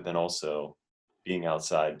us, but then also being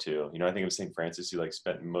outside too. I think of St. Francis, who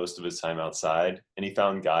spent most of his time outside and he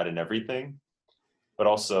found God in everything, but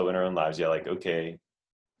also in our own lives. Yeah, okay,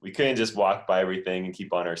 we couldn't just walk by everything and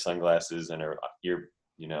keep on our sunglasses and our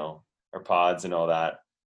pods and all that.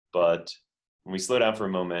 But when we slow down for a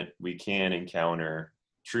moment, we can encounter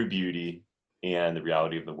true beauty and the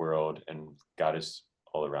reality of the world, and God is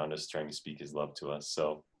all around us trying to speak his love to us.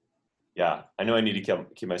 So yeah, I know I need to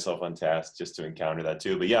keep myself on task just to encounter that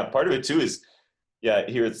too. But yeah, part of it too is,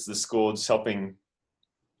 here it's the school just helping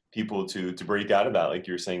people to break out of that, like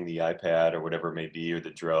you were saying, the iPad or whatever it may be, or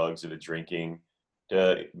the drugs or the drinking,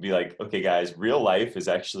 to be like, okay, guys, real life is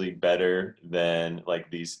actually better than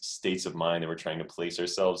these states of mind that we're trying to place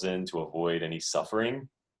ourselves in to avoid any suffering.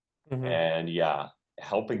 Mm-hmm. And yeah,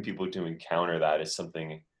 helping people to encounter that is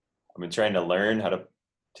something I've been trying to learn how to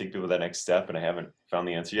take people that next step, and I haven't found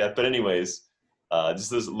the answer yet. But anyways,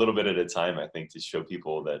 just a little bit at a time, I think, to show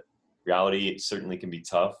people that reality certainly can be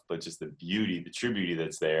tough, but just the beauty, the true beauty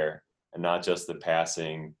that's there, and not just the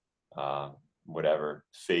passing, whatever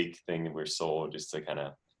fake thing that we're sold just to kind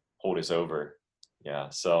of hold us over. Yeah.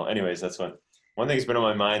 So anyways, that's one thing that's been on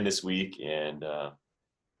my mind this week. And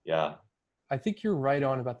yeah. I think you're right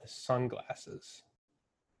on about the sunglasses.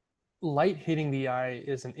 Light hitting the eye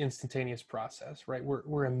is an instantaneous process, right?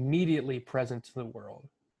 We're immediately present to the world.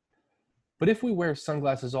 But if we wear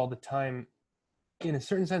sunglasses all the time, in a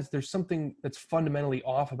certain sense, there's something that's fundamentally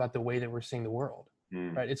off about the way that we're seeing the world,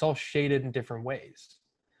 right? It's all shaded in different ways.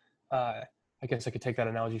 I guess I could take that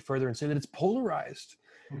analogy further and say that it's polarized.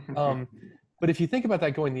 But if you think about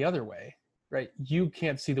that going the other way, right, you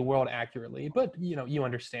can't see the world accurately, but you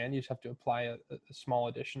understand, you just have to apply a small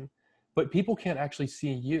addition, but people can't actually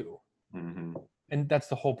see you. Mm-hmm. And that's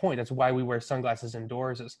the whole point. That's why we wear sunglasses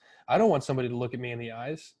indoors. Is I don't want somebody to look at me in the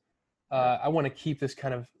eyes. I want to keep this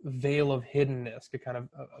kind of veil of hiddenness, a kind of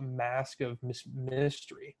a mask of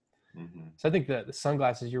mystery. Mm-hmm. So I think that the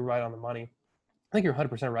sunglasses, you're right on the money. I think you're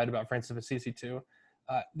 100% right about Francis of Assisi too.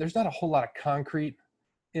 There's not a whole lot of concrete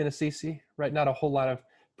in Assisi, right? Not a whole lot of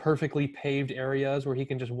perfectly paved areas where he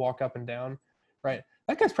can just walk up and down, right?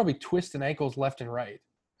 That guy's probably twisting ankles left and right.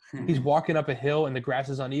 He's walking up a hill and the grass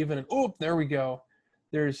is uneven, and oh, there we go.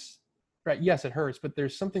 Right, yes, it hurts, but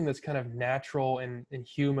there's something that's kind of natural and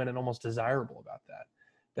human and almost desirable about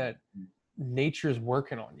that nature's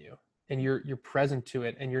working on you, and you're present to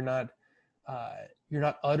it, and you're not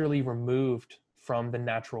utterly removed from the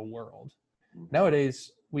natural world.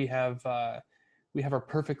 Nowadays, we have our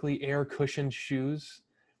perfectly air cushioned shoes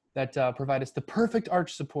that provide us the perfect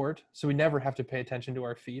arch support, so we never have to pay attention to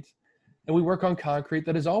our feet. And we work on concrete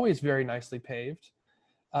that is always very nicely paved.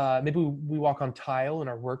 Maybe we walk on tile in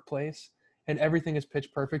our workplace, and everything is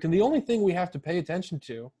pitch perfect. And the only thing we have to pay attention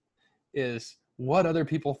to is what other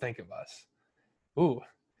people think of us. Ooh,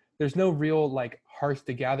 there's no real hearth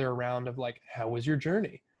to gather around of how was your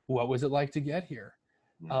journey? What was it like to get here?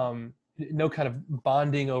 No kind of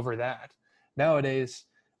bonding over that. Nowadays,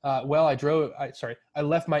 I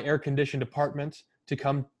left my air-conditioned apartment to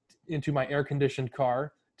come into my air-conditioned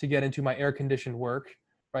car to get into my air-conditioned work,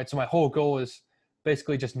 right? So my whole goal is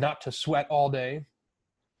basically just not to sweat all day,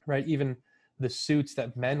 right? Even the suits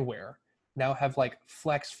that men wear now have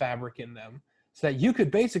flex fabric in them so that you could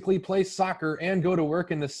basically play soccer and go to work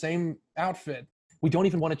in the same outfit. We don't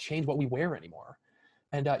even want to change what we wear anymore.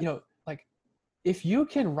 And, if you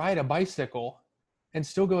can ride a bicycle and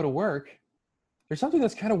still go to work, there's something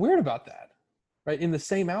that's kind of weird about that, right? In the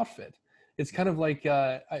same outfit. It's kind of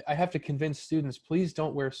I have to convince students, please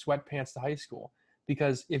don't wear sweatpants to high school,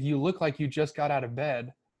 because if you look like you just got out of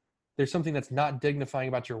bed, there's something that's not dignifying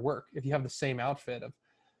about your work if you have the same outfit of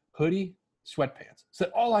hoodie, sweatpants. So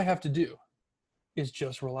all I have to do is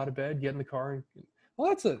just roll out of bed, get in the car, and well,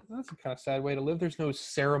 that's a kind of sad way to live. There's no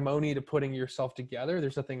ceremony to putting yourself together.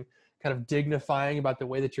 There's nothing kind of dignifying about the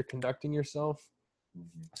way that you're conducting yourself.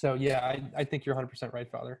 So yeah, I think you're 100% right,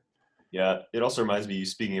 Father. Yeah, it also reminds me, you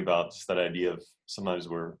speaking about just that idea of sometimes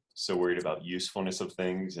we're so worried about usefulness of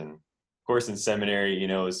things. And of course in seminary, you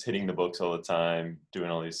know, is hitting the books all the time, doing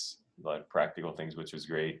all these like practical things, which was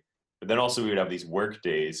great. But then also we would have these work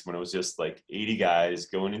days when it was just like 80 guys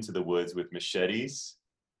going into the woods with machetes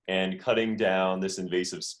and cutting down this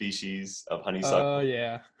invasive species of honeysuckle. Oh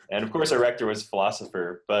yeah. And of course our rector was a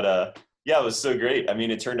philosopher, but yeah, it was so great. I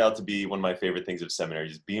mean, it turned out to be one of my favorite things of seminary,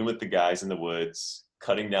 just being with the guys in the woods,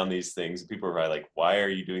 cutting down these things. People were probably like, why are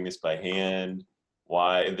you doing this by hand?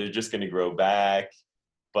 Why? They're just going to grow back.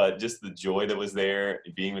 But just the joy that was there,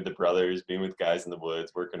 being with the brothers, being with guys in the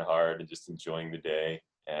woods, working hard and just enjoying the day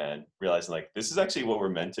and realizing like, this is actually what we're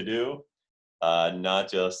meant to do.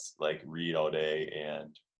 Not just like read all day.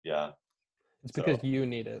 And yeah. It's because you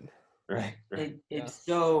need it. Right. It's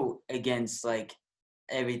so against like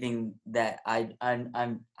everything that I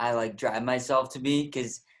like drive myself to be,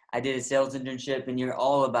 because I did a sales internship and you're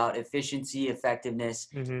all about efficiency, effectiveness.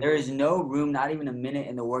 Mm-hmm. There is no room, not even a minute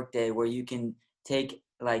in the workday where you can take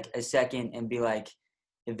like a second and be like,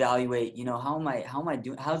 evaluate, you know, how am I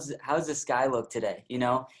doing? How's the sky look today? You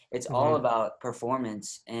know, it's all about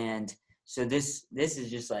performance. And so this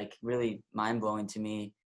is just like really mind blowing to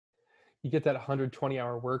me. You get that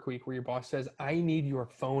 120-hour work week where your boss says, I need your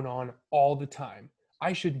phone on all the time.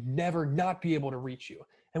 I should never not be able to reach you.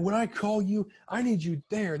 And when I call you, I need you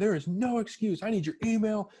there. There is no excuse. I need your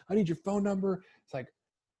email. I need your phone number. It's like,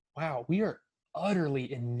 wow, we are utterly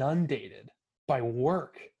inundated by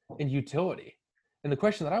work and utility. And the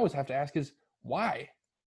question that I always have to ask is, why?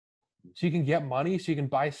 So you can get money, so you can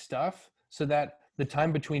buy stuff, so that the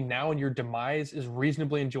time between now and your demise is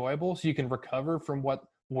reasonably enjoyable, so you can recover from what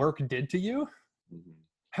work did to you?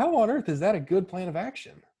 How on earth is that a good plan of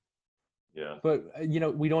action? Yeah. But you know,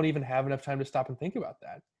 we don't even have enough time to stop and think about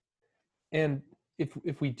that. And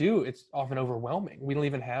if we do, it's often overwhelming. We don't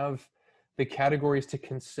even have the categories to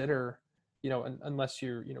consider, you know, unless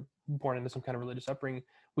you're, you know, born into some kind of religious upbringing.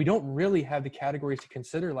 We don't really have the categories to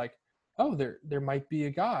consider, like, oh, there might be a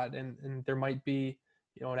God, and there might be,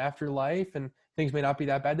 you know, an afterlife, and things may not be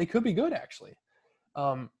that bad. They could be good, actually.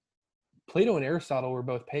 Plato and Aristotle were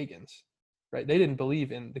both pagans, right? They didn't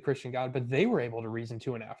believe in the Christian God, but they were able to reason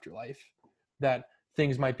to an afterlife, that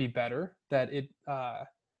things might be better, that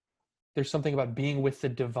there's something about being with the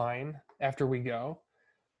divine after we go.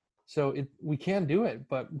 So we can do it,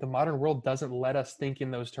 but the modern world doesn't let us think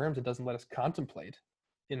in those terms. It doesn't let us contemplate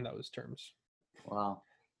in those terms. Wow.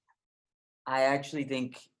 I actually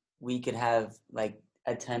think we could have like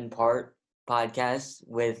a 10-part podcast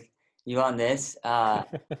with you on this.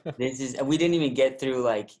 We didn't even get through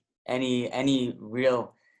like any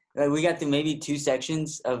real, like, we got through maybe 2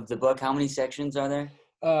 sections of the book. How many sections are there?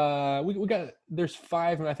 We got, there's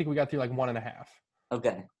 5, and I think we got through like 1.5.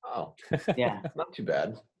 Okay. Oh, Yeah. not too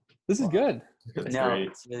bad. This is good. That's No, great.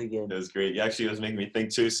 it's really good. It was great. Actually, it was making me think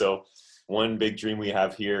too. So one big dream we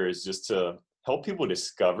have here is just to help people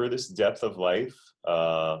discover this depth of life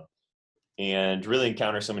and really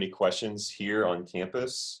encounter so many questions here on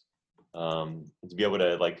campus, to be able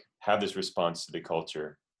to like have this response to the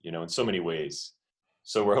culture, you know, in so many ways.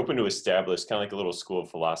 So we're hoping to establish kind of like a little school of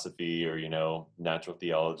philosophy or, you know, natural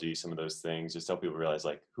theology, some of those things, just help people realize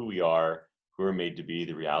like who we are, who we're made to be,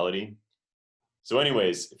 the reality. So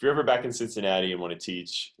anyways, if you're ever back in Cincinnati and want to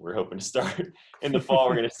teach, we're hoping to start in the fall.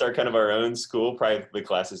 We're going to start kind of our own school, probably the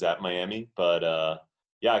classes at Miami. But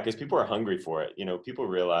yeah, because people are hungry for it. You know, people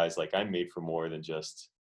realize like I'm made for more than just,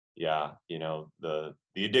 yeah, you know, the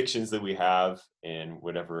addictions that we have and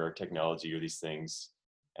whatever our technology or these things,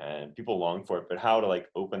 and people long for it. But how to like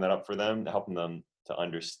open that up for them, to helping them to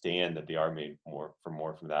understand that they are made more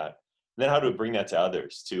from that. And then how to bring that to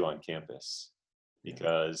others too on campus.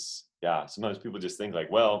 Because yeah, sometimes people just think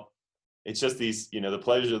like, well, it's just these, you know, the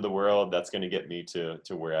pleasures of the world that's going to get me to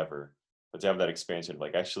wherever. But to have that expansion of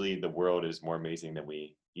like, actually the world is more amazing than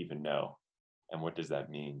we even know. And what does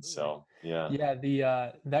that mean? So yeah.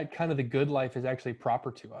 That kind of the good life is actually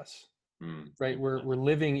proper to us. Right? We're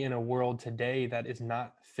living in a world today that is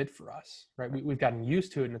not fit for us, right? We've gotten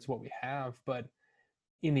used to it and it's what we have, but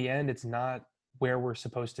in the end, it's not where we're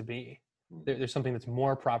supposed to be. There's something that's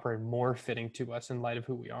more proper and more fitting to us in light of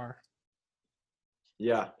who we are.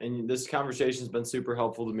 Yeah, and this conversation has been super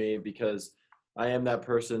helpful to me because I am that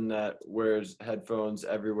person that wears headphones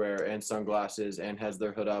everywhere and sunglasses and has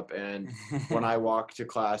their hood up. And when I walk to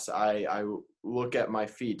class, I look at my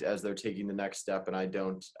feet as they're taking the next step, and I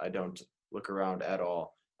don't look around at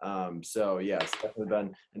all. So yeah, it's definitely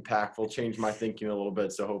been impactful, changed my thinking a little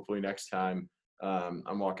bit. So hopefully next time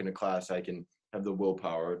I'm walking to class, I can have the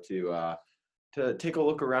willpower to take a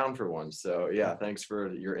look around for once. So yeah, thanks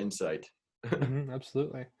for your insight.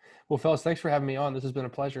 Absolutely. Well, fellas, thanks for having me on. This has been a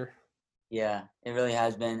pleasure. Yeah, it really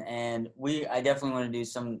has been, and I definitely want to do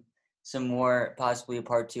some more, possibly a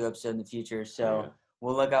part 2 episode in the future. So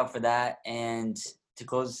we'll look out for that. And to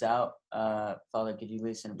close us out, Father, could you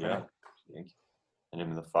lead us in a prayer? Thank you. In the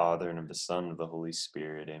name of the Father, and of the Son, and of the Holy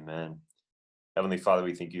Spirit. Amen. Heavenly Father,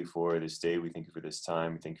 we thank you for this day. We thank you for this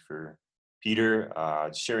time. We thank you for Peter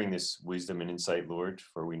sharing this wisdom and insight, Lord,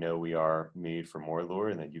 for we know we are made for more,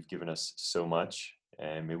 Lord, and that you've given us so much.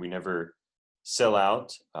 And may we never sell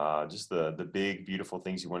out just the big, beautiful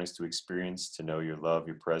things you want us to experience, to know your love,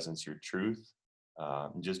 your presence, your truth,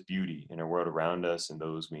 and just beauty in our world around us and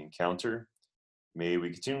those we encounter. May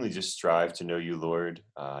we continually just strive to know you, Lord,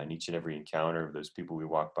 in each and every encounter of those people we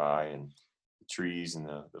walk by, and the trees and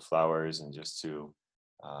the flowers, and just to,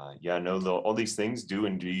 know all these things do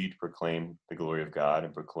indeed proclaim the glory of God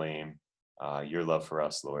and proclaim your love for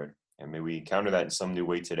us, Lord. And may we encounter that in some new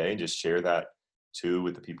way today and just share that too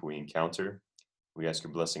with the people we encounter. We ask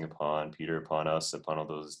your blessing upon Peter, upon us, upon all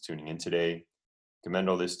those tuning in today. Commend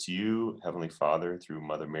all this to you, Heavenly Father, through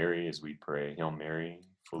Mother Mary, as we pray. Hail Mary,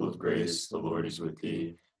 full of grace, the Lord is with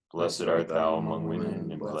thee. Blessed art thou among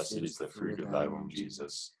women, and blessed is the fruit of thy womb,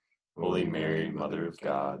 Jesus. Holy Mary, Mother of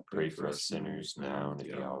God, pray for us sinners now and at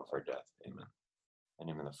the hour of our death. Amen. In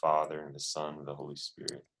the name of the Father, and the Son, and the Holy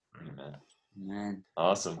Spirit. Amen. Amen.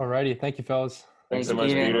 Awesome. Alrighty. Thank you, fellas. Thanks so much,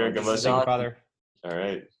 Peter. God bless you. Thank you, Father. All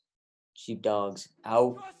right. Sheepdogs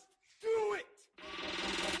out.